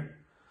year.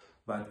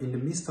 But in the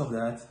midst of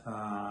that,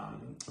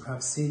 we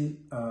have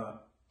seen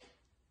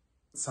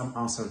some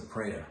answered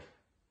prayer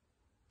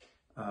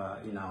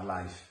in our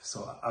life.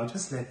 So I'll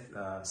just let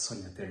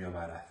Sonia tell you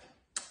about that.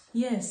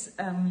 Yes.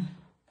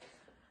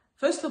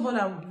 First of all,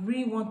 I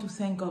really want to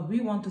thank God. We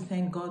want to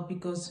thank God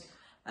because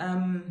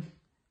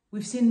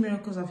we've seen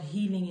miracles of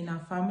healing in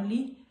our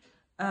family.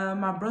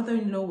 My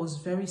brother-in-law was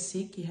very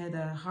sick. He had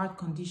a heart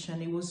condition.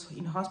 He was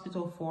in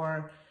hospital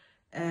for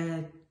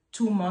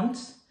 2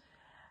 months.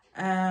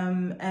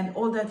 And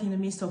all that in the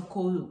midst of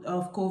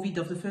COVID,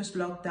 of the first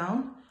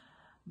lockdown.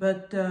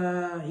 But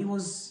he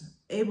was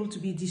able to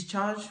be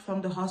discharged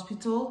from the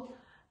hospital,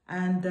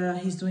 and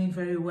he's doing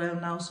very well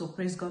now, so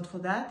praise God for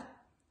that.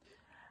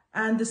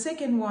 And the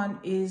second one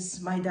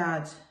is my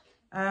dad.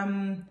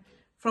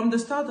 From the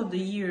start of the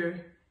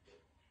year,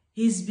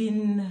 he's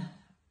been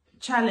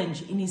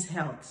challenged in his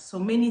health. So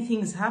many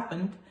things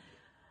happened,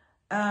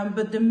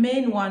 but the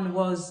main one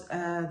was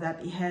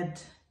that he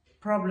had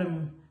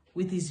problem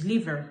with his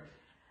liver.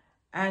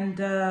 And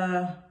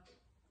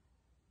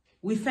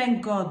we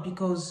thank God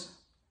because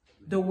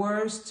the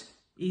worst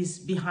is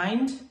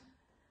behind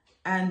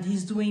and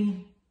he's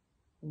doing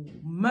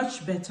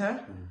much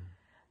better.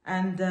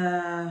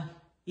 And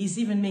he's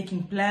even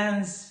making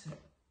plans,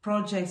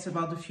 projects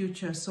about the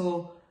future.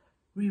 So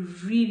we're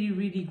really,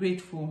 really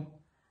grateful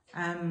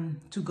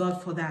to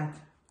God for that.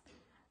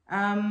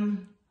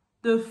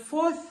 The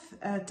fourth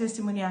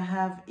testimony I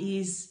have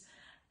is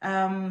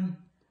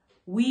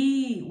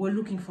we were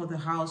looking for the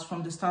house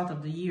from the start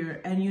of the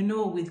year, and you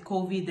know, with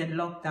COVID and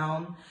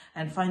lockdown,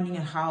 and finding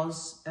a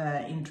house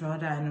in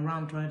Drogheda and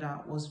around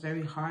Drogheda was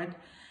very hard.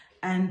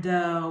 And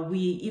we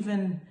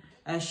even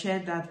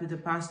shared that with the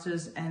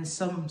pastors, and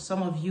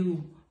some of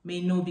you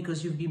may know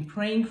because you've been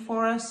praying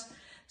for us.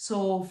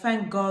 So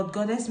thank God,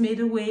 God has made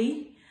a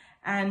way,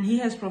 and he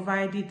has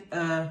provided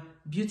a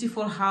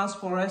beautiful house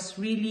for us,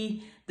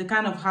 really the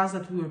kind of house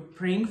that we were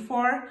praying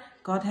for.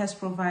 God has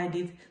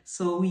provided,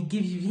 so we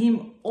give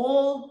him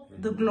all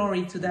the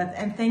glory to that,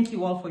 and thank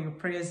you all for your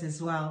prayers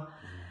as well.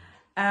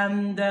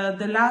 And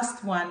the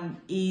last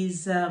one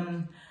is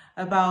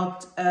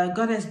about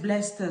God has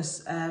blessed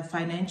us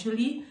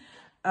financially.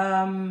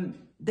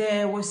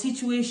 There were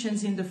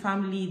situations in the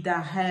family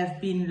that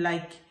have been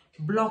like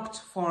blocked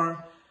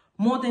for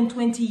more than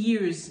 20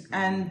 years,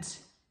 and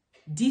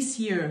this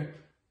year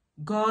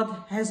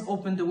God has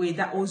opened the way.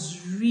 That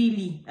was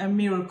really a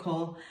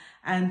miracle,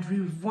 and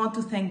we want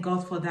to thank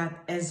God for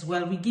that as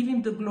well. We give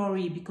him the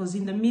glory because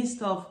in the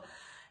midst of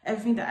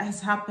everything that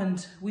has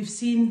happened, we've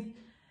seen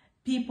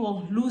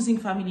people losing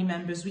family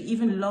members. We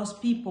even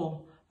lost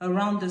people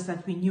around us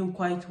that we knew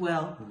quite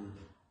well.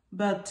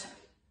 But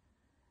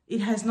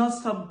it has not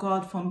stopped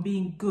God from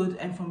being good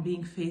and from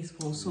being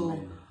faithful.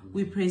 So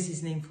we praise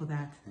his name for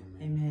that.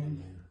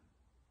 Amen.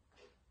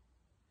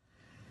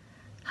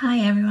 Hi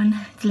everyone,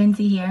 it's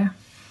Lindsay here.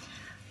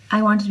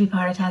 I wanted to be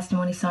part of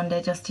Testimony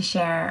Sunday just to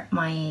share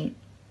my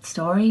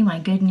story, my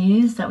good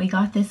news that we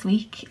got this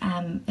week.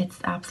 It's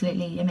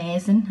absolutely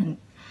amazing, and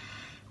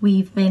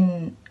we've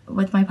been,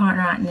 with my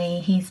partner Anthony,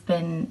 he's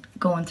been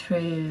going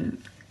through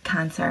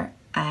cancer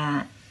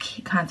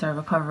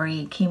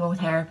recovery,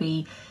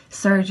 chemotherapy,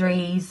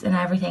 surgeries and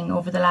everything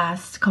over the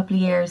last couple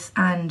of years,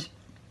 and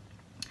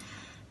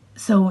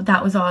so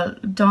that was all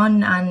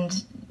done,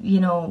 and you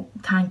know,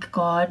 thank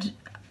God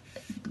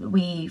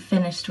we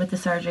finished with the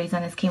surgeries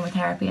and his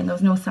chemotherapy, and there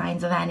was no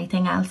signs of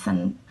anything else,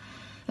 and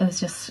it was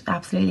just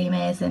absolutely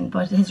amazing.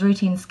 But his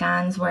routine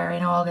scans were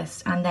in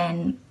August, and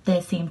then they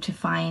seemed to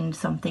find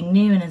something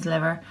new in his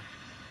liver,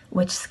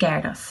 which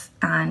scared us,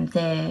 and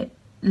the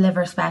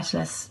liver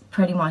specialist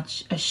pretty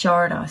much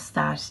assured us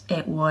that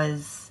it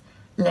was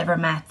liver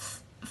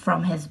mets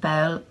from his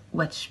bowel,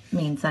 which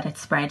means that it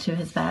spread to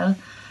his bowel.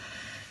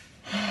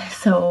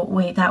 So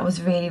that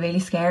was really, really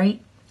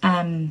scary.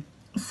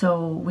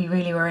 So we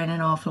really were in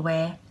an awful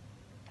way.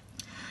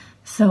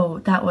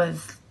 So that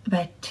was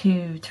about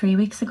 2-3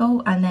 weeks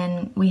ago, and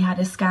then we had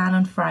a scan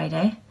on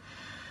Friday.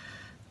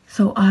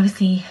 So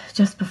obviously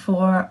just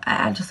before,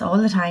 just all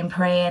the time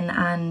praying,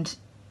 and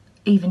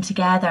even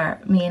together,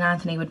 me and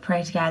Anthony would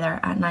pray together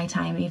at night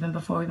time, even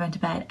before we went to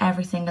bed,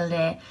 every single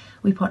day.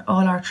 We put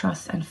all our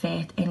trust and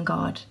faith in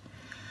God,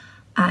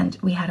 and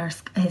we had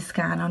his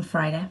scan on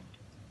Friday.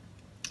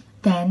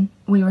 Then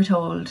we were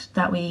told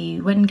that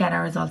we wouldn't get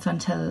our results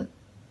until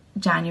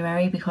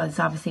January, because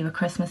obviously with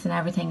Christmas and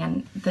everything,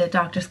 and the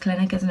doctor's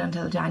clinic isn't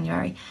until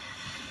January.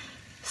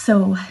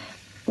 So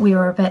we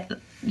were a bit,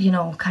 you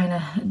know, kind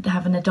of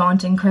having a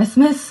daunting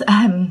Christmas,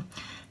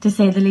 to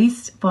say the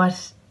least.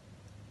 But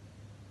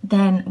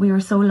then we were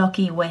so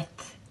lucky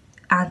with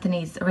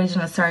Anthony's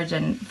original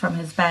surgeon from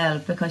his bowel,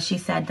 because she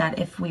said that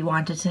if we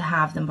wanted to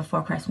have them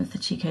before Christmas,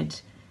 that she could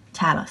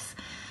tell us.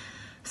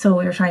 So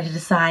we were trying to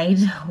decide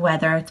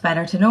whether it's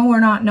better to know or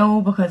not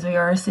know, because we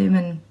were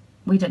assuming,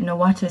 we didn't know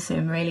what to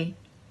assume really.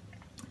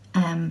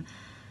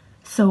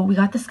 So we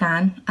got the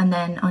scan, and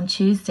then on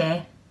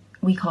Tuesday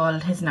we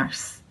called his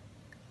nurse,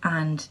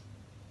 and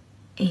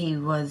we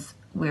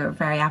were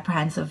very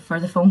apprehensive for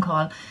the phone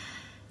call,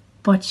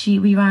 but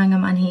we rang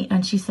him,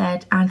 and she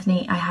said,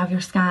 Anthony, I have your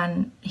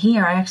scan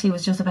here. I actually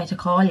was just about to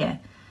call you.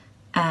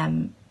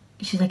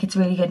 She's like, it's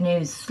really good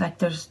news. Like,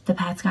 the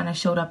PET scan has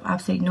showed up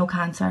absolutely no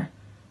cancer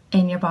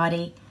in your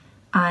body,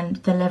 and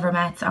the liver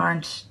mets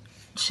aren't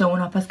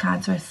showing up as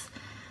cancerous.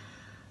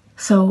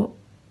 So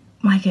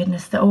my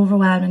goodness, the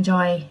overwhelming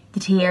joy, the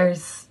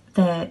tears,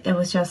 it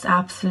was just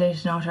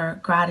absolute and utter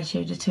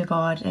gratitude to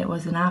God. It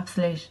was an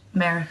absolute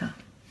miracle.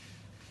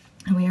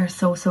 And we are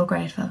so, so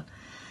grateful.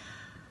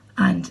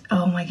 And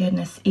oh my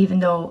goodness, even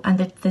though, and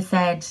they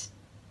said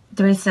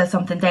there is still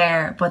something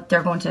there, but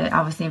they're going to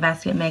obviously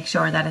investigate, make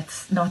sure that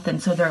it's nothing.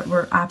 So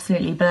we're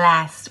absolutely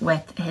blessed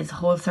with his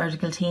whole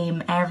surgical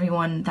team.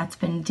 Everyone that's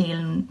been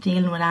dealing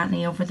with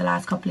Anthony over the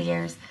last couple of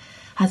years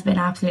has been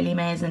absolutely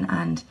amazing,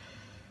 and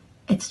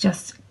it's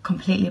just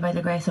completely by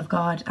the grace of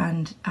God,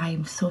 and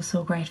I'm so,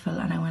 so grateful,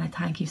 and I want to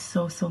thank you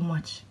so, so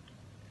much.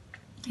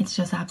 It's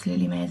just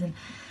absolutely amazing.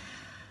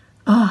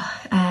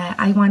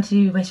 I want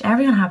to wish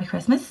everyone a happy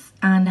Christmas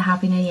and a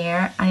happy New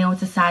Year. I know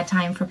it's a sad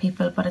time for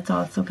people, but it's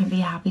also can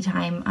be a happy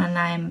time, and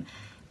I'm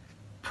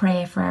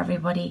pray for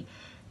everybody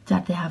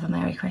that they have a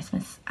Merry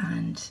Christmas,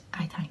 and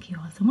I thank you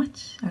all so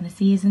much, and I'll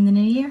see you in the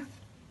new year.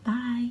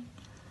 Bye.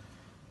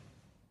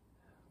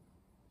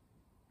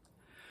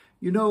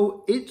 You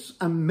know, it's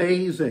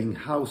amazing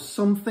how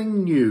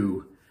something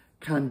new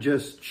can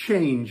just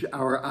change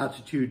our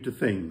attitude to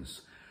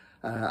things.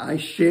 I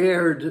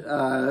shared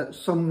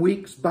some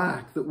weeks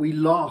back that we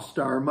lost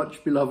our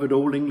much beloved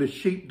Old English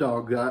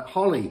sheepdog,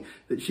 Holly,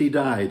 that she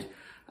died.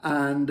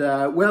 And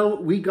well,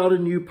 we got a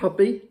new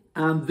puppy,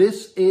 and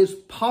this is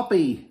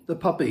Poppy, the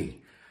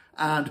puppy.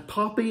 And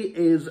Poppy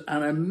is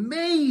an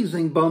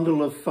amazing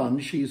bundle of fun.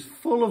 She's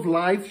full of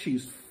life,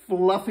 she's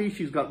fluffy,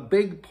 she's got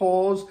big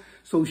paws,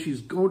 so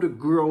she's going to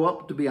grow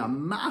up to be a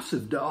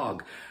massive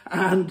dog.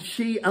 And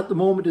she, at the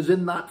moment, is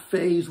in that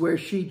phase where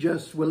she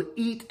just will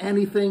eat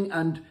anything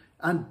and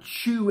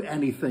chew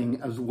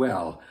anything as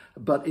well,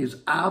 but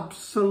is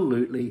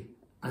absolutely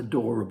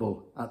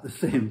adorable at the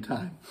same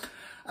time.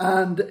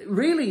 And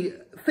really,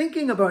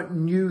 thinking about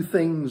new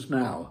things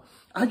now,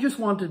 I just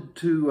wanted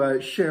to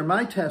share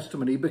my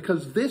testimony,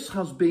 because this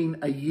has been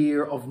a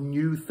year of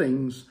new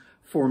things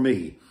for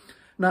me.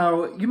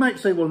 Now, you might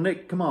say, well,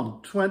 Nick, come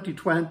on,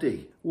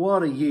 2020,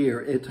 what a year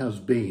it has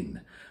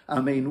been. I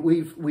mean,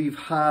 we've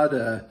had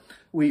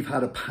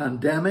a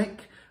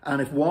pandemic,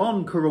 and if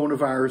one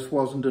coronavirus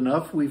wasn't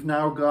enough, we've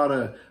now got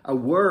a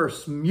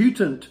worse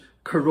mutant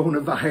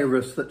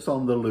coronavirus that's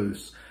on the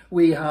loose.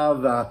 We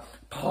have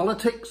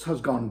politics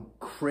has gone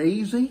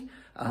crazy.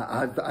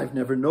 I've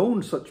never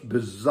known such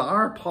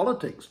bizarre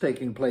politics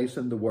taking place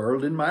in the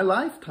world in my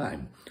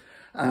lifetime.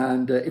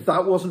 And if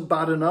that wasn't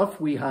bad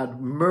enough, we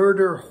had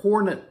murder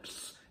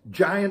hornets,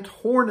 giant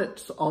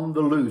hornets on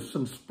the loose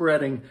and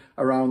spreading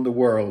around the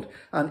world.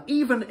 And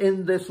even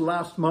in this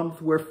last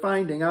month, we're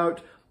finding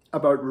out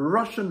about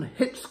Russian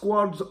hit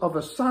squads of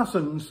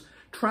assassins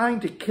trying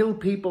to kill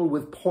people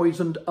with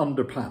poisoned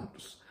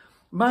underpants.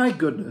 My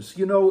goodness,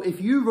 you know,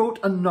 if you wrote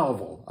a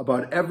novel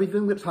about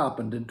everything that's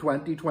happened in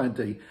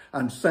 2020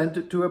 and sent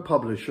it to a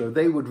publisher,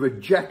 they would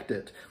reject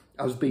it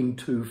as being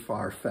too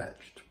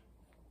far-fetched.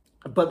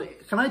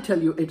 But can I tell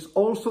you, it's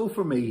also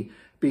for me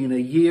been a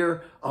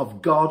year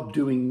of God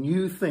doing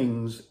new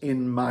things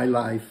in my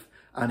life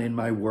and in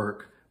my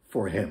work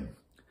for him.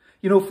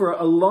 You know, for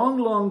a long,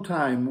 long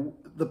time,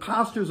 the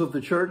pastors of the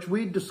church,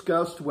 we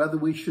discussed whether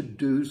we should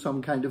do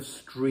some kind of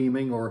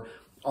streaming or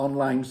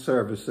online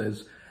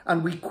services.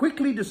 And we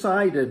quickly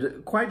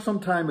decided quite some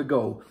time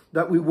ago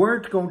that we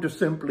weren't going to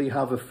simply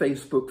have a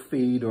Facebook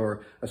feed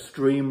or a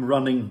stream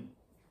running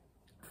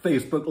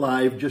Facebook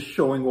Live just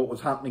showing what was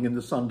happening in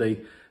the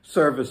Sunday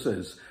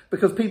services,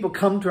 because people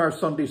come to our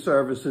Sunday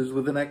services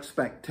with an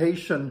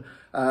expectation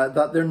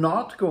that they're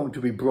not going to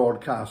be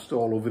broadcast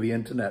all over the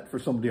internet for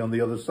somebody on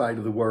the other side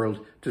of the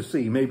world to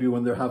see, maybe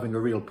when they're having a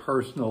real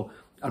personal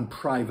and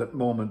private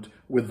moment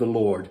with the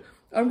Lord.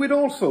 And we'd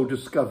also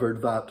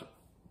discovered that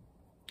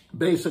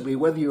basically,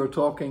 whether you're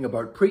talking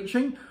about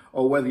preaching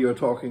or whether you're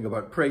talking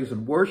about praise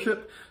and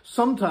worship,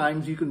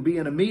 sometimes you can be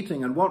in a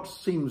meeting and what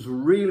seems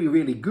really,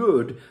 really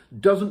good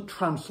doesn't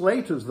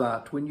translate as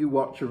that when you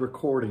watch a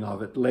recording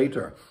of it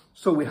later.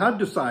 So we had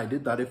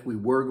decided that if we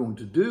were going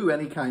to do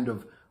any kind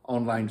of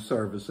online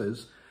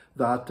services,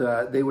 that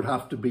they would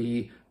have to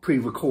be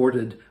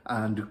pre-recorded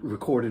and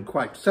recorded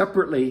quite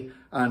separately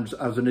and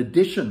as an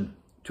addition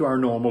to our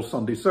normal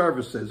Sunday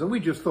services. And we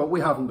just thought,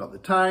 we haven't got the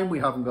time, we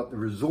haven't got the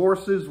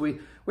resources, we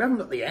haven't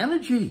got the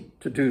energy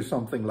to do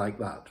something like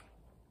that.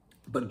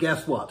 But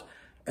guess what?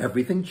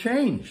 Everything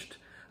changed.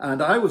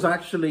 And I was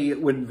actually,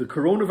 when the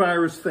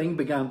coronavirus thing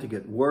began to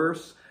get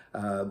worse,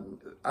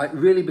 I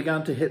really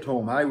began to hit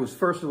home.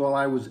 First of all,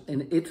 I was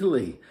in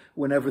Italy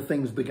whenever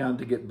things began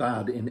to get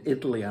bad in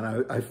Italy.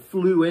 And I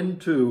flew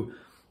into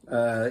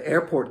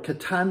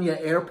Catania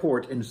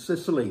Airport in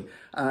Sicily,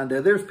 and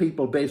there's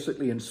people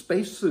basically in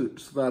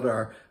spacesuits that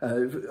are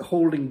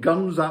holding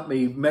guns at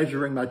me,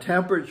 measuring my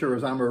temperature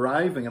as I'm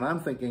arriving, and I'm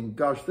thinking,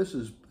 gosh, this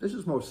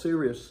is more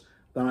serious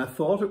than I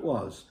thought it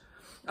was.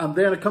 And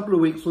then a couple of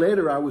weeks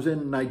later, I was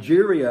in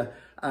Nigeria,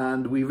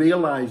 and we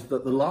realized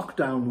that the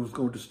lockdown was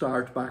going to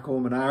start back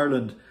home in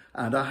Ireland,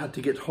 and I had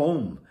to get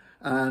home.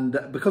 And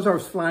because I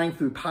was flying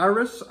through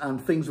Paris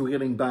and things were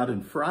getting bad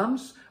in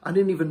France, I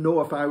didn't even know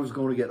if I was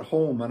going to get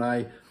home. And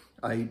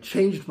I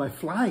changed my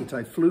flight.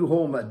 I flew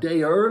home a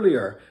day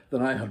earlier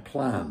than I had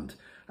planned.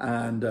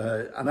 and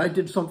I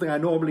did something I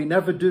normally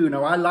never do.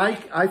 Now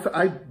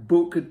I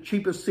book the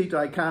cheapest seat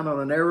I can on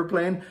an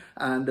aeroplane,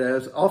 and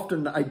as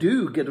often I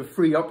do get a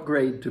free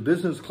upgrade to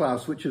business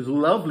class, which is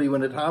lovely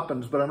when it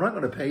happens, but I'm not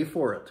going to pay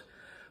for it.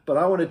 But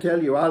I want to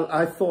tell you,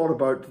 I thought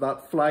about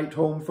that flight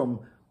home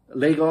from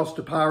Lagos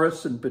to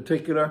Paris in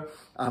particular,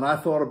 and I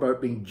thought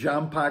about being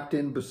jam-packed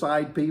in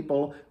beside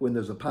people when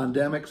there's a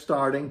pandemic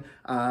starting,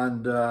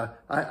 and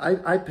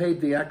I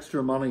paid the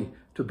extra money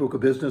to book a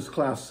business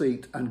class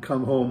seat and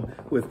come home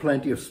with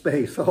plenty of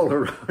space all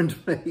around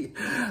me.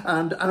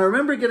 And I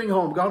remember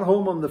got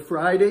home on the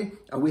Friday,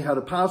 and we had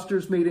a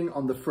pastor's meeting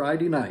on the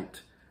Friday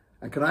night.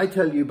 And can I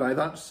tell you, by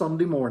that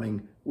Sunday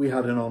morning, we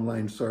had an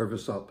online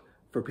service up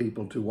for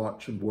people to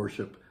watch and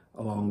worship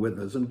along with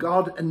us. And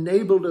God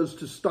enabled us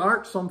to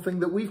start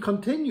something that we've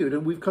continued,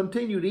 and we've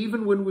continued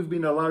even when we've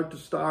been allowed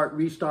to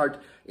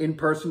restart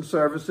in-person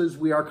services.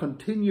 We are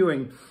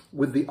continuing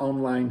with the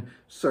online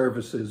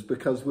services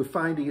because we're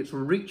finding it's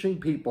reaching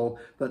people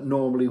that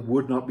normally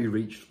would not be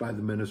reached by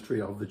the ministry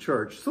of the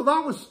church. So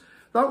that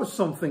was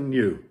something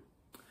new.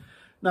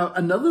 Now,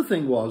 another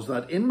thing was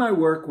that in my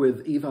work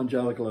with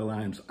Evangelical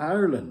Alliance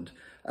Ireland,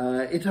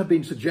 it had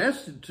been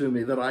suggested to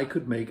me that I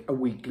could make a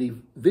weekly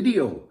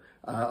video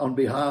on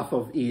behalf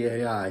of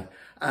EAI.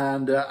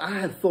 And I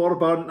had thought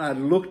about it, and I had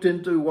looked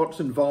into what's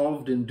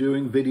involved in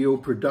doing video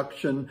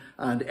production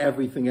and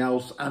everything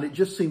else, and it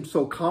just seemed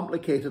so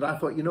complicated. I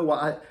thought, you know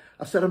what,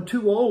 I said, I'm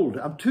too old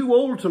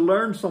to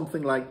learn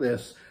something like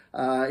this.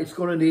 You're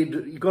going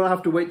to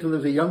have to wait till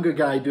there's a younger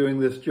guy doing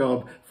this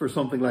job for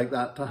something like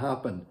that to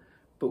happen.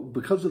 But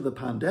because of the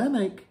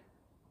pandemic,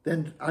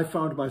 then I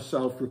found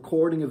myself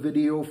recording a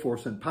video for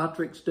St.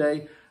 Patrick's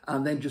Day,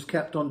 and then just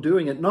kept on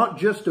doing it. Not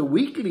just a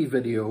weekly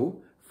video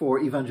for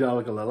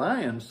Evangelical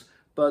Alliance,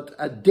 but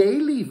a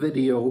daily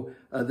video,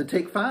 the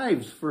Take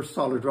Fives for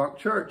Solid Rock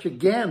Church.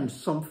 Again,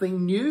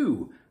 something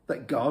new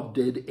that God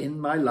did in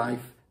my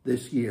life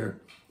this year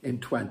in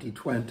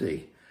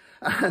 2020.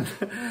 And,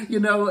 you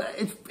know,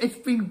 it's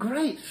been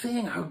great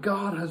seeing how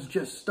God has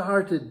just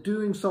started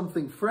doing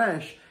something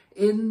fresh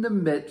in the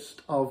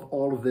midst of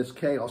all of this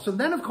chaos. And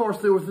then, of course,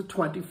 there was the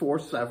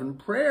 24/7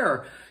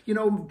 prayer. You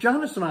know,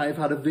 Janice and I have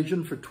had a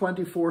vision for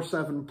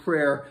 24/7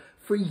 prayer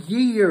for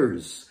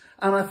years.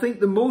 And I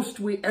think the most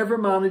we ever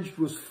managed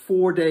was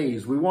 4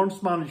 days. We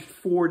once managed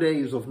 4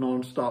 days of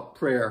non-stop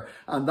prayer.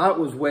 And that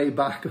was way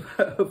back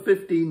about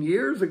 15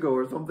 years ago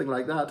or something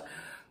like that.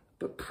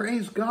 But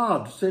praise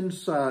God,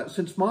 since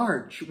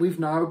March, we've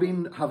now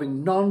been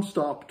having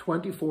non-stop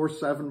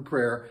 24/7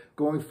 prayer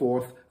going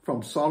forth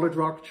from Solid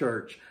Rock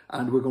Church,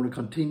 and we're going to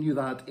continue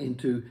that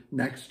into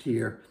next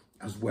year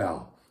as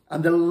well.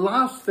 And the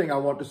last thing I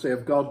want to say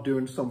of God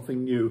doing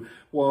something new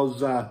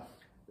was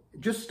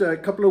just a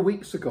couple of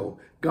weeks ago,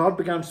 God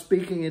began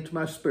speaking into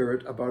my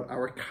spirit about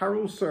our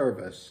carol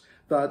service,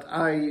 that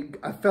I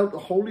felt the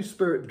Holy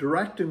Spirit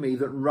directing me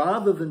that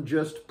rather than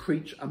just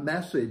preach a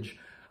message,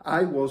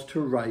 I was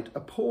to write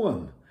a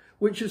poem,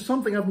 which is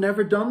something I've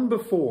never done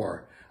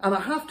before. And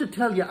I have to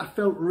tell you, I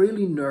felt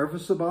really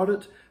nervous about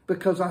it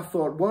because I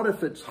thought, what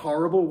if it's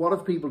horrible? What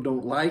if people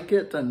don't like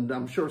it? And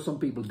I'm sure some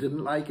people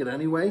didn't like it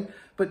anyway.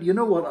 But you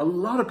know what? A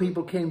lot of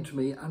people came to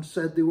me and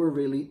said they were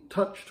really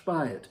touched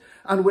by it.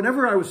 And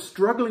whenever I was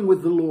struggling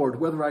with the Lord,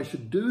 whether I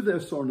should do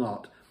this or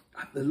not,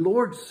 the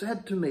Lord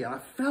said to me, and I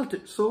felt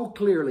it so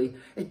clearly,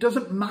 it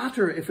doesn't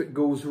matter if it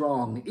goes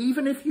wrong.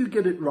 Even if you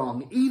get it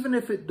wrong, even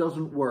if it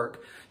doesn't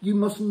work, you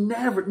must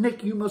never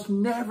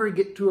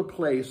get to a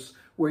place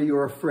where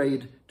you're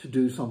afraid to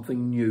do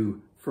something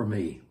new for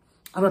me.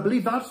 And I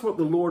believe that's what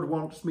the Lord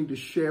wants me to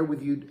share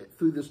with you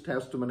through this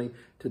testimony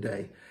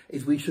today,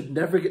 is we should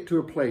never get to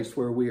a place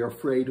where we are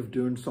afraid of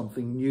doing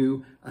something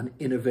new and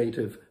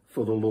innovative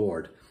for the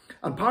Lord.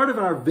 And part of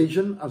our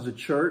vision as a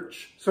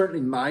church,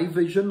 certainly my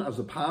vision as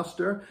a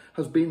pastor,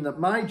 has been that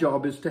my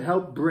job is to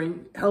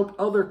help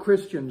other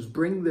Christians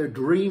bring their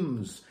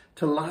dreams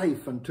to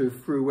life and to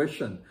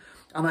fruition.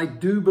 And I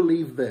do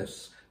believe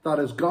this, that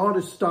as God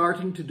is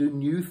starting to do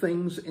new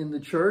things in the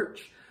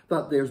church,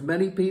 that there's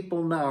many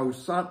people now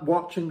sat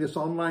watching this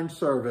online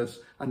service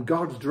and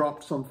God's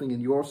dropped something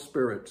in your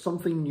spirit,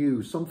 something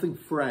new, something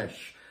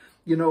fresh.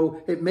 You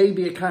know, it may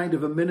be a kind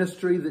of a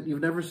ministry that you've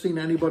never seen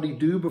anybody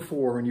do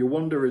before, and you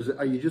wonder,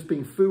 are you just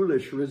being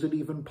foolish, or is it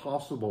even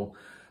possible?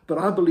 But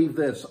I believe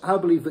this. I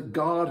believe that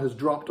God has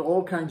dropped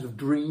all kinds of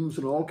dreams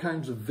and all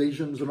kinds of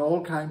visions and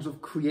all kinds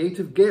of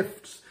creative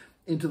gifts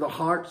into the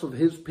hearts of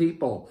his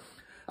people.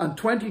 And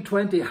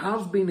 2020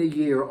 has been a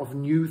year of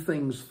new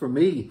things for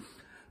me.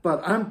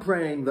 But I'm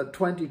praying that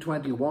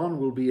 2021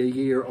 will be a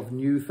year of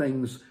new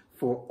things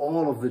for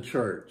all of the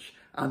church,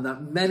 and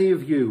that many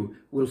of you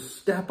will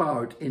step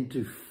out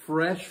into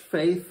fresh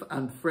faith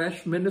and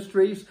fresh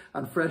ministries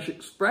and fresh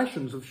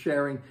expressions of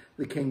sharing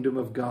the kingdom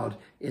of God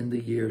in the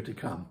year to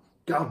come.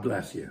 God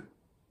bless you.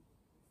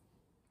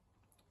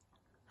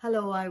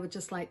 Hello, I would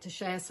just like to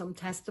share some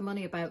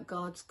testimony about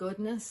God's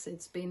goodness.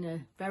 It's been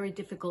a very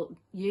difficult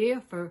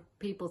year for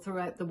people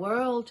throughout the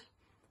world.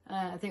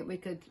 I think we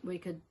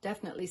could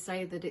definitely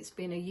say that it's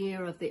been a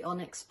year of the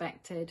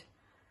unexpected.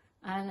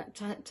 And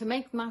to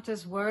make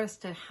matters worse,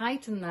 to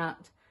heighten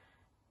that,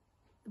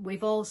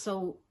 we've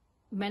also,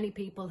 many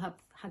people have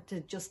had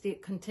to just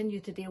continue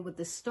to deal with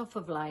the stuff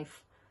of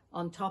life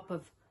on top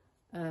of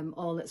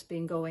all that's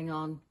been going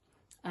on.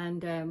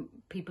 And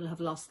people have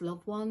lost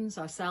loved ones,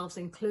 ourselves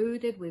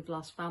included. We've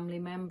lost family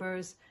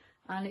members,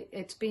 and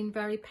it's been a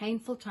very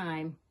painful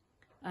time.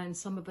 And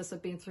some of us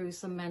have been through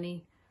so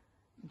many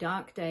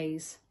dark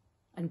days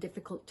and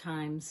difficult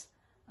times,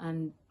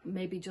 and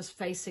maybe just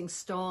facing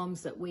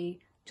storms that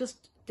we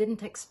just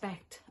didn't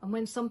expect. And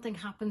when something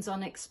happens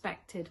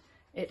unexpected,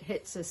 it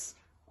hits us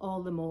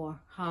all the more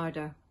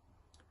harder.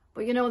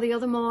 But you know, the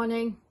other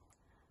morning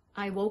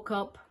I woke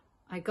up,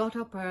 I got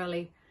up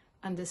early,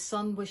 and the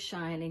sun was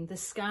shining, the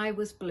sky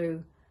was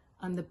blue,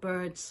 and the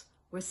birds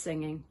were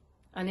singing.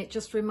 And it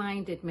just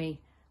reminded me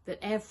that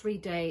every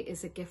day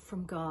is a gift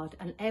from God,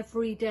 and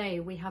every day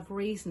we have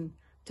reason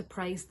to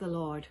praise the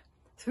Lord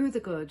through the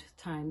good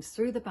times,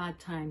 through the bad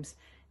times.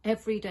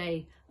 Every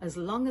day, as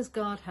long as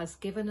God has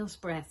given us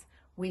breath,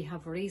 we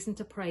have reason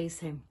to praise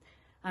him.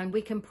 And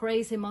we can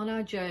praise him on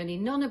our journey.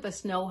 None of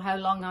us know how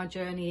long our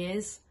journey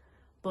is,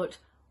 but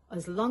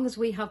as long as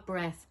we have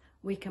breath,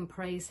 we can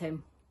praise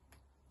him.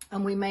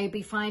 And we may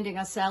be finding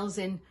ourselves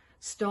in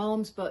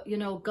storms, but you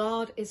know,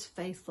 God is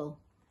faithful.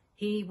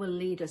 He will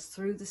lead us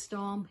through the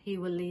storm. He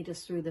will lead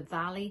us through the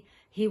valley.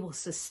 He will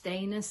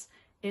sustain us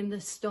in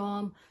the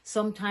storm.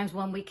 Sometimes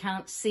when we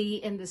can't see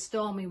in the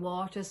stormy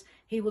waters,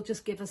 he will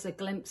just give us a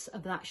glimpse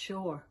of that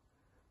shore,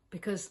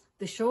 because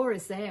the shore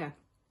is there.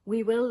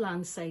 We will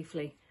land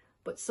safely,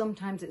 but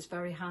sometimes it's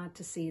very hard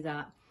to see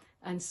that.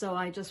 And so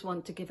I just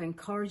want to give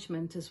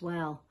encouragement as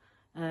well.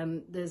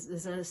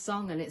 There's a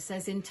song, and it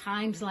says, in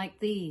times like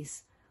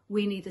these,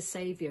 we need a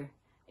saviour.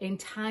 In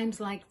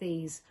times like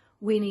these,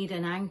 we need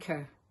an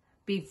anchor.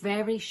 Be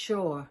very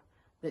sure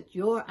that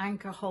your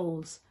anchor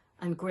holds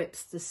and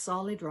grips the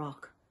solid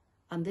rock.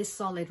 And this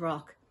solid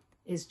rock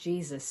is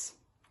Jesus.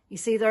 You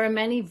see, there are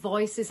many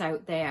voices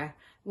out there.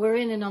 We're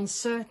in an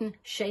uncertain,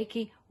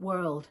 shaky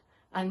world,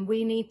 and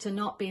we need to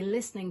not be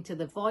listening to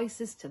the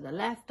voices to the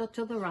left or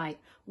to the right.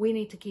 We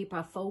need to keep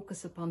our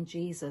focus upon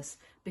Jesus,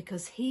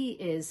 because he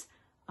is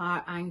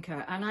our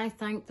anchor. And I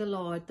thank the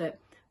Lord that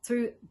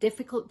through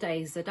difficult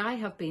days that I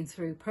have been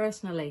through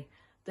personally,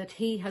 that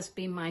he has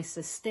been my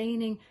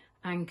sustaining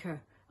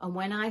anchor. And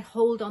when I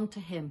hold on to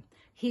him,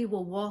 he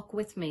will walk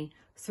with me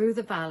through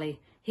the valley.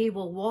 He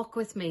will walk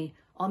with me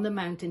on the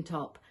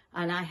mountaintop,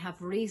 and I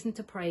have reason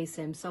to praise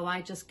him. So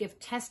I just give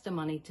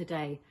testimony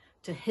today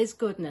to his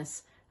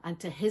goodness and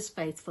to his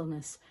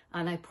faithfulness.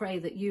 And I pray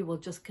that you will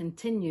just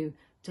continue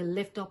to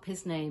lift up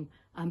his name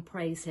and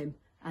praise him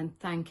and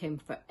thank him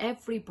for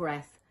every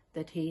breath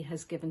that he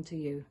has given to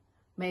you.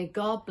 May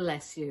God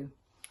bless you,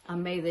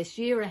 and may this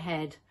year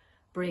ahead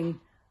bring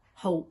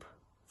hope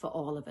for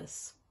all of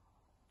us.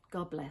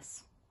 God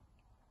bless.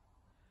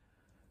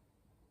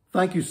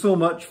 Thank you so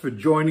much for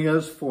joining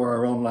us for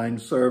our online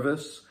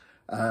service.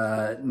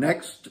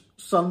 Next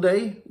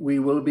Sunday, we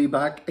will be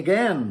back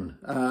again,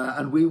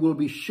 and we will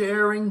be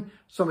sharing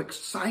some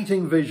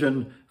exciting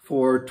vision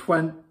for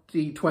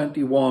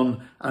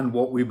 2021 and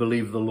what we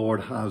believe the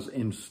Lord has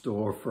in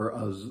store for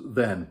us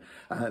then.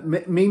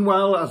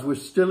 Meanwhile, as we're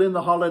still in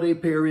the holiday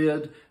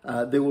period,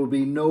 there will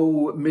be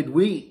no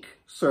midweek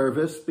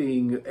service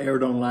being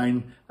aired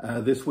online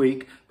this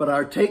week, but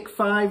our Take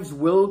Fives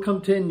will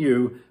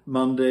continue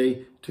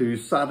Monday to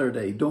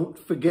Saturday. Don't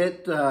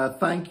forget,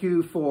 thank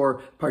you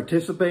for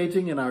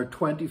participating in our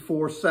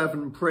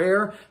 24/7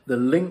 prayer. The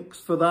links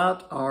for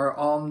that are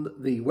on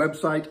the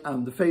website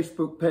and the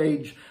Facebook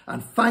page.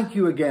 And thank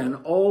you again,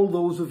 all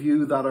those of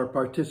you that are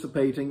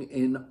participating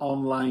in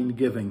online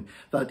giving,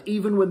 that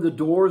even when the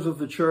doors of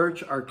the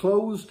church are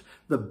closed,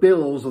 the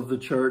bills of the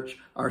church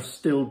are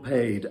still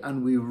paid,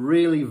 and we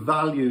really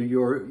value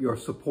your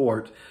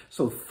support.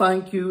 So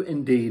thank you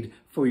indeed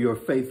for your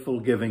faithful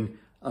giving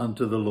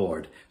unto the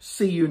Lord.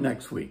 See you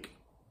next week.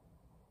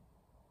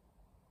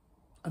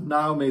 And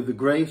now may the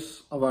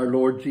grace of our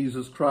Lord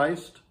Jesus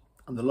Christ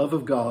and the love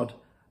of God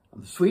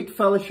and the sweet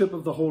fellowship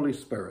of the Holy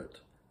Spirit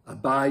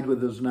abide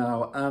with us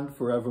now and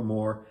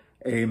forevermore.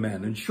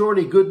 Amen. And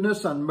surely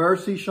goodness and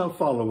mercy shall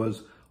follow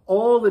us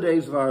all the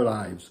days of our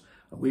lives,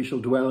 and we shall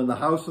dwell in the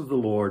house of the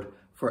Lord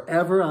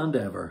forever and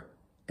ever.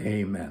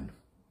 Amen.